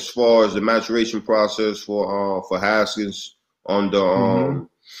mean? As far as the maturation process for Haskins under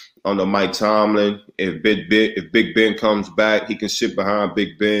Mike Tomlin. If Big Ben comes back, he can sit behind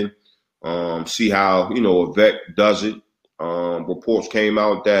Big Ben. See how, you know, Avec does it. Reports came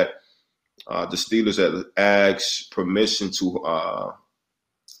out that the Steelers had asked permission to,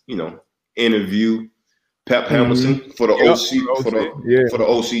 interview Pep Hamilton for the OC for the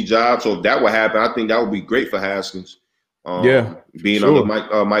OC job. So if that would happen, I think that would be great for Haskins. Being under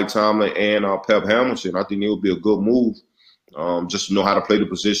Mike Tomlin and Pep Hamilton, I think it would be a good move. Just to know how to play the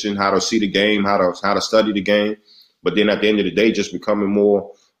position, how to see the game, how to study the game. But then at the end of the day, just becoming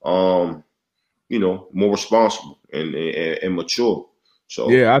more, more responsible and mature. So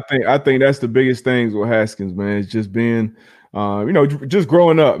yeah, I think that's the biggest things with Haskins, man. It's just being, just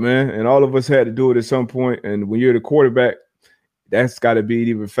growing up, man. And all of us had to do it at some point. And when you're the quarterback, that's got to be an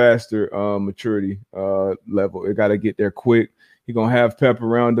even faster maturity level. It got to get there quick. He's gonna have Pep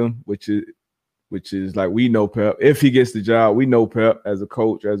around him, which is like, we know Pep. If he gets the job, we know Pep as a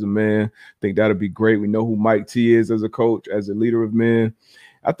coach, as a man. I think that'll be great. We know who Mike T is as a coach, as a leader of men.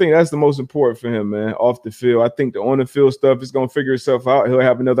 I think that's the most important for him, man, off the field. I think the on-the-field stuff is going to figure itself out. He'll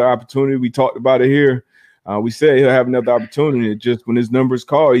have another opportunity. We talked about it here. We said he'll have another opportunity. Just when his number's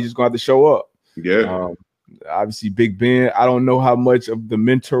called, he's just going to have to show up. Yeah. Obviously, Big Ben, I don't know how much of the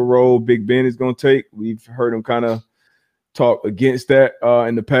mentor role Big Ben is going to take. We've heard him kind of talk against that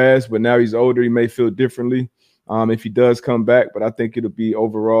in the past, but now he's older. He may feel differently if he does come back, but I think it'll be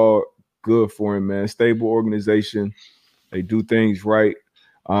overall good for him, man. Stable organization. They do things right.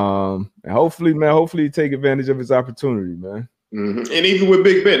 And hopefully he take advantage of his opportunity, man. Mm-hmm. And even with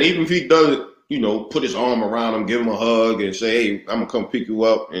Big Ben, even if he doesn't, put his arm around him, give him a hug, and say, "Hey, I'm gonna come pick you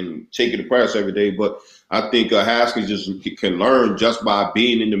up and take you to practice every day." But I think Haskins just can learn just by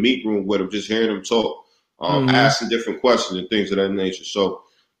being in the meet room with him, just hearing him talk, asking different questions and things of that nature. So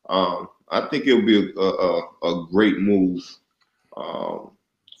I think it'll be a great move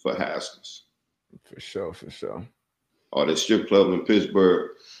for Haskins. For sure. Oh, the strip club in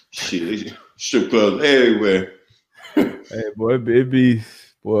Pittsburgh. Shit, strip clubs everywhere. Hey, boy, it be,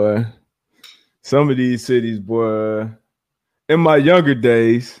 boy, some of these cities, boy, in my younger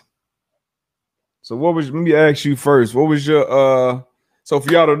days. So let me ask you first, what was your, so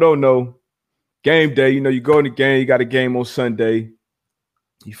for y'all that don't know, game day, you go in the game, you got a game on Sunday.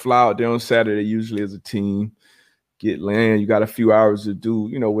 You fly out there on Saturday, usually as a team. Get land, you got a few hours to do,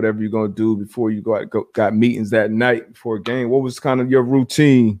 whatever you're gonna do before you got meetings that night before a game. What was kind of your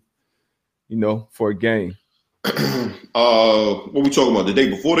routine, for a game? What we talking about? The day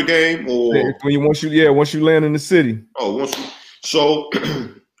before the game, or once you land in the city? Oh, so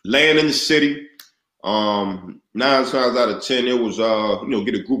land in the city. 9 times out of 10, it was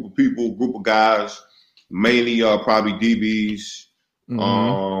get a group of people, group of guys, mainly probably DBs.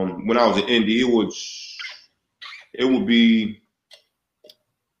 Mm-hmm. When I was in Indy, it was everybody.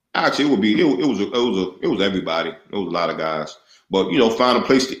 It was a lot of guys. But find a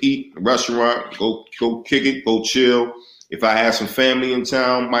place to eat, a restaurant, go kick it, go chill. If I had some family in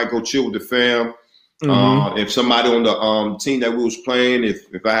town, might go chill with the fam. Mm-hmm. If somebody on the team that we was playing,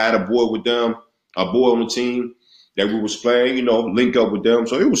 if I had a boy on the team that we was playing, link up with them.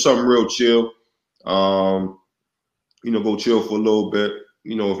 So it was something real chill. Go chill for a little bit.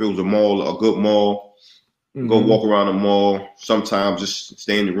 If it was a good mall. Mm-hmm. Go walk around the mall. Sometimes just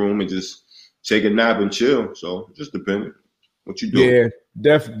stay in the room and just take a nap and chill. So just depending what you do. Yeah,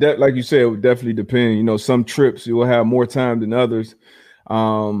 like you said, it would definitely depend. Some trips you will have more time than others.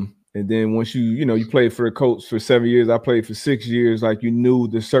 And then once you played for a coach for 7 years, I played for 6 years. Like we knew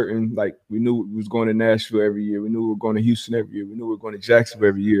we knew we was going to Nashville every year. We knew we were going to Houston every year. We knew we were going to Jacksonville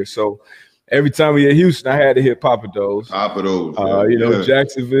every year. So every time we hit Houston, I had to hit Papa Do's.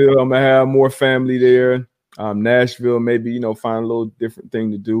 Jacksonville, I'm gonna have more family there. Nashville, maybe, find a little different thing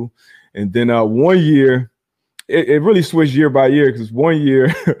to do. And then 1 year, it really switched year by year, because 1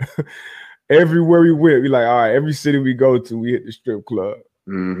 year, everywhere we went, we like, all right, every city we go to, we hit the strip club.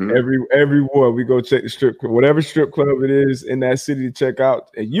 Mm-hmm. Everywhere we go check the strip club, whatever strip club it is in that city to check out.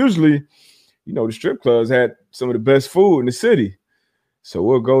 And usually, the strip clubs had some of the best food in the city. So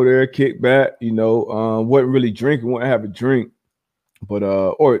we'll go there, kick back, wasn't really drinking, wouldn't have a drink. But,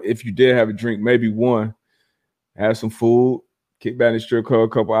 or if you did have a drink, maybe one. Have some food, kick back in the strip club a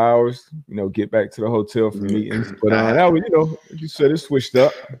couple hours, get back to the hotel for meetings. But that was, like you said, it switched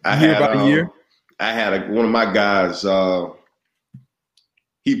up year by year. I had one of my guys,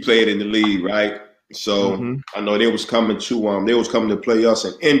 he played in the league, right? So I know they was coming to play us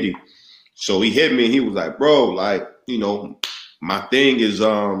in Indy. So he hit me and he was like, bro, like, my thing is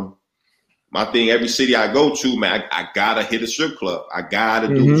every city I go to, man, I gotta hit a strip club. I gotta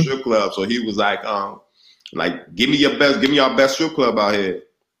do a strip club. So he was like, give me your best strip club out here.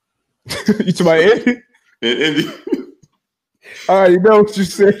 You talking about Indy? In Indy. I already know what you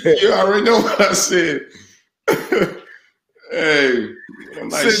said. You already know what I said. Hey, I'm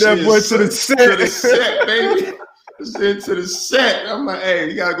like, send that boy to the set. To the set, baby. Send to the set. I'm like, hey,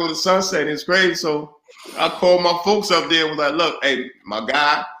 you gotta go to Sunset. It's crazy. So I called my folks up there and was like, look, hey, my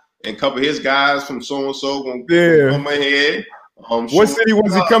guy and a couple of his guys from so and so gonna go on my head. What city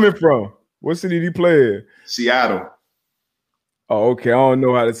was he coming from? What city did he play in? Seattle. Oh, okay. I don't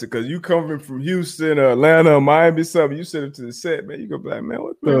know how to say, because you coming from Houston, Atlanta, Miami, something. You send him to the set, man. You go be like, man,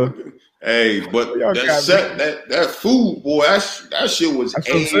 what the? Hey, but that set, that food, boy, that shit was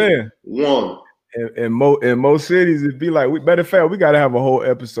A1. in most cities, it'd be like, matter of fact, we gotta have a whole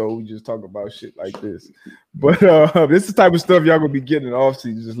episode. We just talk about shit like this. But this is the type of stuff y'all gonna be getting in the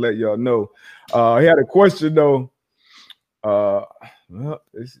offseason, just let y'all know. He had a question though. Well,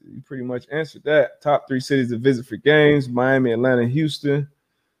 you pretty much answered that. Top 3 cities to visit for games: Miami, Atlanta, Houston.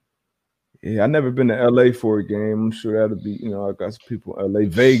 Yeah, I've never been to LA for a game. I'm sure that'll be, I got some people in LA,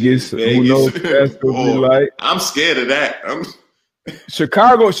 Vegas. Who knows what that's gonna be like? I'm scared of that.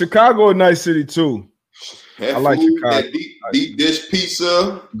 Chicago, a nice city too. I like Chicago. That deep dish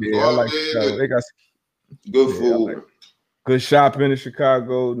pizza. Yeah, I like Chicago. They got good food. Like good shopping in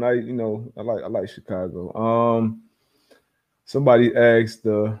Chicago. Nice, I like Chicago. Somebody asked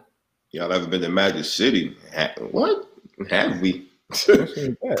y'all ever been to Magic City? What? Have we?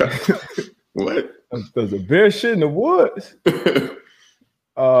 What? There's a bear shit in the woods.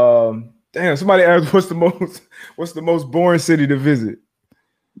 Damn, somebody asked what's the most boring city to visit?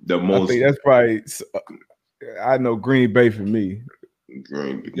 I think that's probably I know Green Bay for me.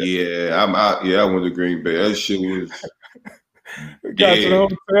 Green Bay. Yeah, I went to Green Bay. That shit was got to the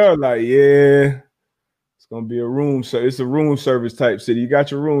hotel, like, it's gonna be a room it's a room service type city. You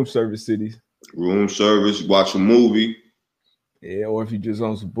got your room service cities. Room service, watch a movie. Yeah, or if you just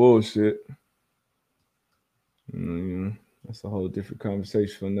on some bullshit. That's a whole different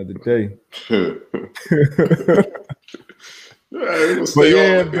conversation for another day. Right,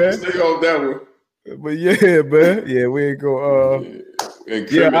 stay on that one. But yeah, man. Yeah, we ain't go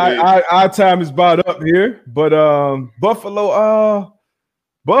our time is about up here. But Buffalo's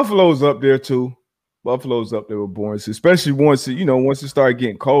up there too. Buffalo's up there with boring, especially once it start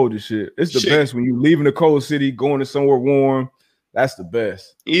getting cold and shit. It's the best when you leaving a cold city, going to somewhere warm. That's the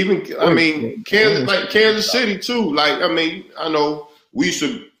best. Even Kansas City too. Like, I know they used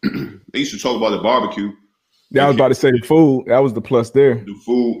to talk about the barbecue. Yeah, I was about to say the food. That was the plus there. The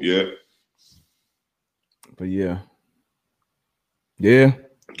food, yeah. But yeah.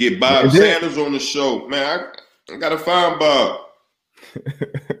 Get Bob Sanders on the show, man. I gotta find Bob.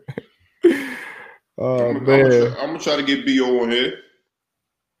 Man. I'm gonna try to get B.O. on here.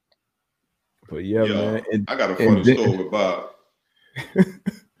 But yeah, man. I got a funny story with Bob.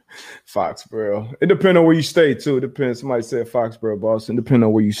 Foxborough. It depends on where you stay too. It depends. Somebody said Foxborough, Boston. Depending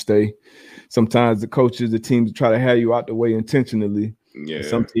on where you stay. Sometimes the coaches, the teams try to have you out the way intentionally. Yeah.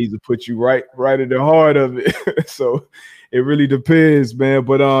 Some teams will put you right at the heart of it. So it really depends, man.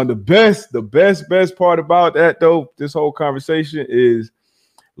 But the best part about that though, this whole conversation is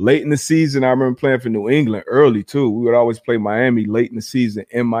late in the season. I remember playing for New England early too. We would always play Miami late in the season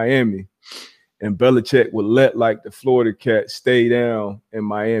in Miami. And Belichick would let like the Florida Cats stay down in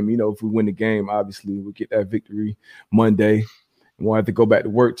Miami. If we win the game, obviously we get that victory Monday. And we'll have to go back to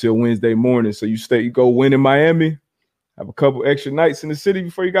work till Wednesday morning. So you go win in Miami, have a couple extra nights in the city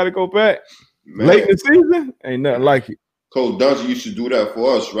before you got to go back. Man. Late in the season, ain't nothing like it. Coach Dungy used to do that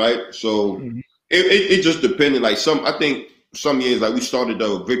for us, right? So it just depended. Like I think some years, like we started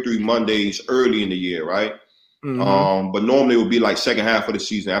the victory Mondays early in the year, right? Mm-hmm. But normally it would be like second half of the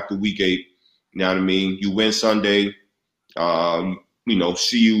season after week 8. You know what I mean? You win Sunday,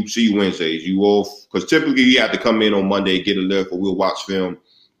 see you Wednesdays. You off because typically you have to come in on Monday, get a lift, or we'll watch film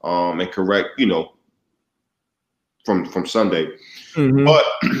and correct, from Sunday. Mm-hmm. But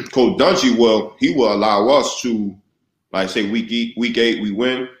Coach Dungy he will allow us to, like, say week 8 we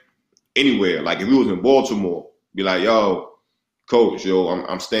win anywhere. Like if we was in Baltimore, be like, yo, Coach,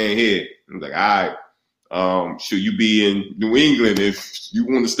 I'm staying here. I'm like, all right. Should you be in New England if you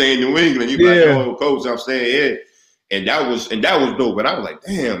want to stay in New England? You're like, oh, Coach, I'm staying here. And that was dope. But I was like,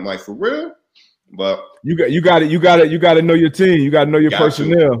 damn, like for real? But you got to know your team. You got to know your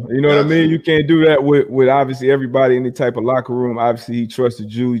personnel. You know what I mean? You can't do that with obviously everybody in any type of locker room. Obviously, he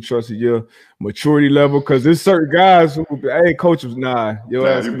trusted you. He trusted your maturity level because there's certain guys who, hey, coach was your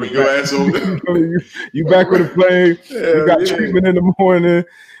ass. You bring your ass over. you back with the plane. You got treatment in the morning.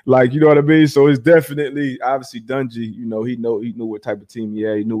 Like, you know what I mean? So it's definitely, obviously, Dungy, he knew what type of team he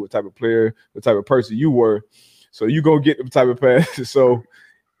had. He knew what type of player, what type of person you were. So you going to get the type of pass. So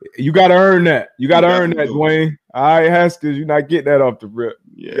you got to earn that. You got to earn that, Dwayne. All right, Haskins, you're not getting that off the rip.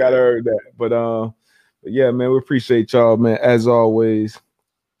 Yeah. You got to earn that. But yeah, man, we appreciate y'all, man, as always.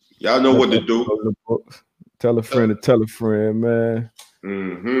 Y'all know what to do. Tell a friend to tell a friend, man.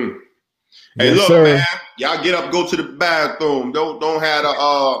 Mm-hmm. Hey, look, man. Y'all get up, go to the bathroom. Don't have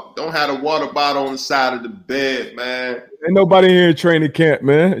a water bottle on the side of the bed, man. Ain't nobody here in training camp,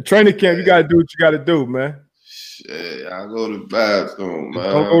 man. Training camp, you gotta do what you gotta do, man. Shit, I go to the bathroom, man.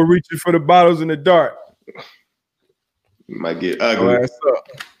 Don't go reaching for the bottles in the dark. You might get ugly. Ass up.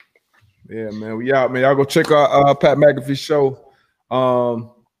 Yeah, man. We out, man. Y'all go check out Pat McAfee show.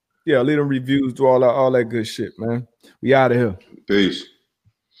 Yeah, leave them reviews, do all that good shit, man. We out of here. Peace.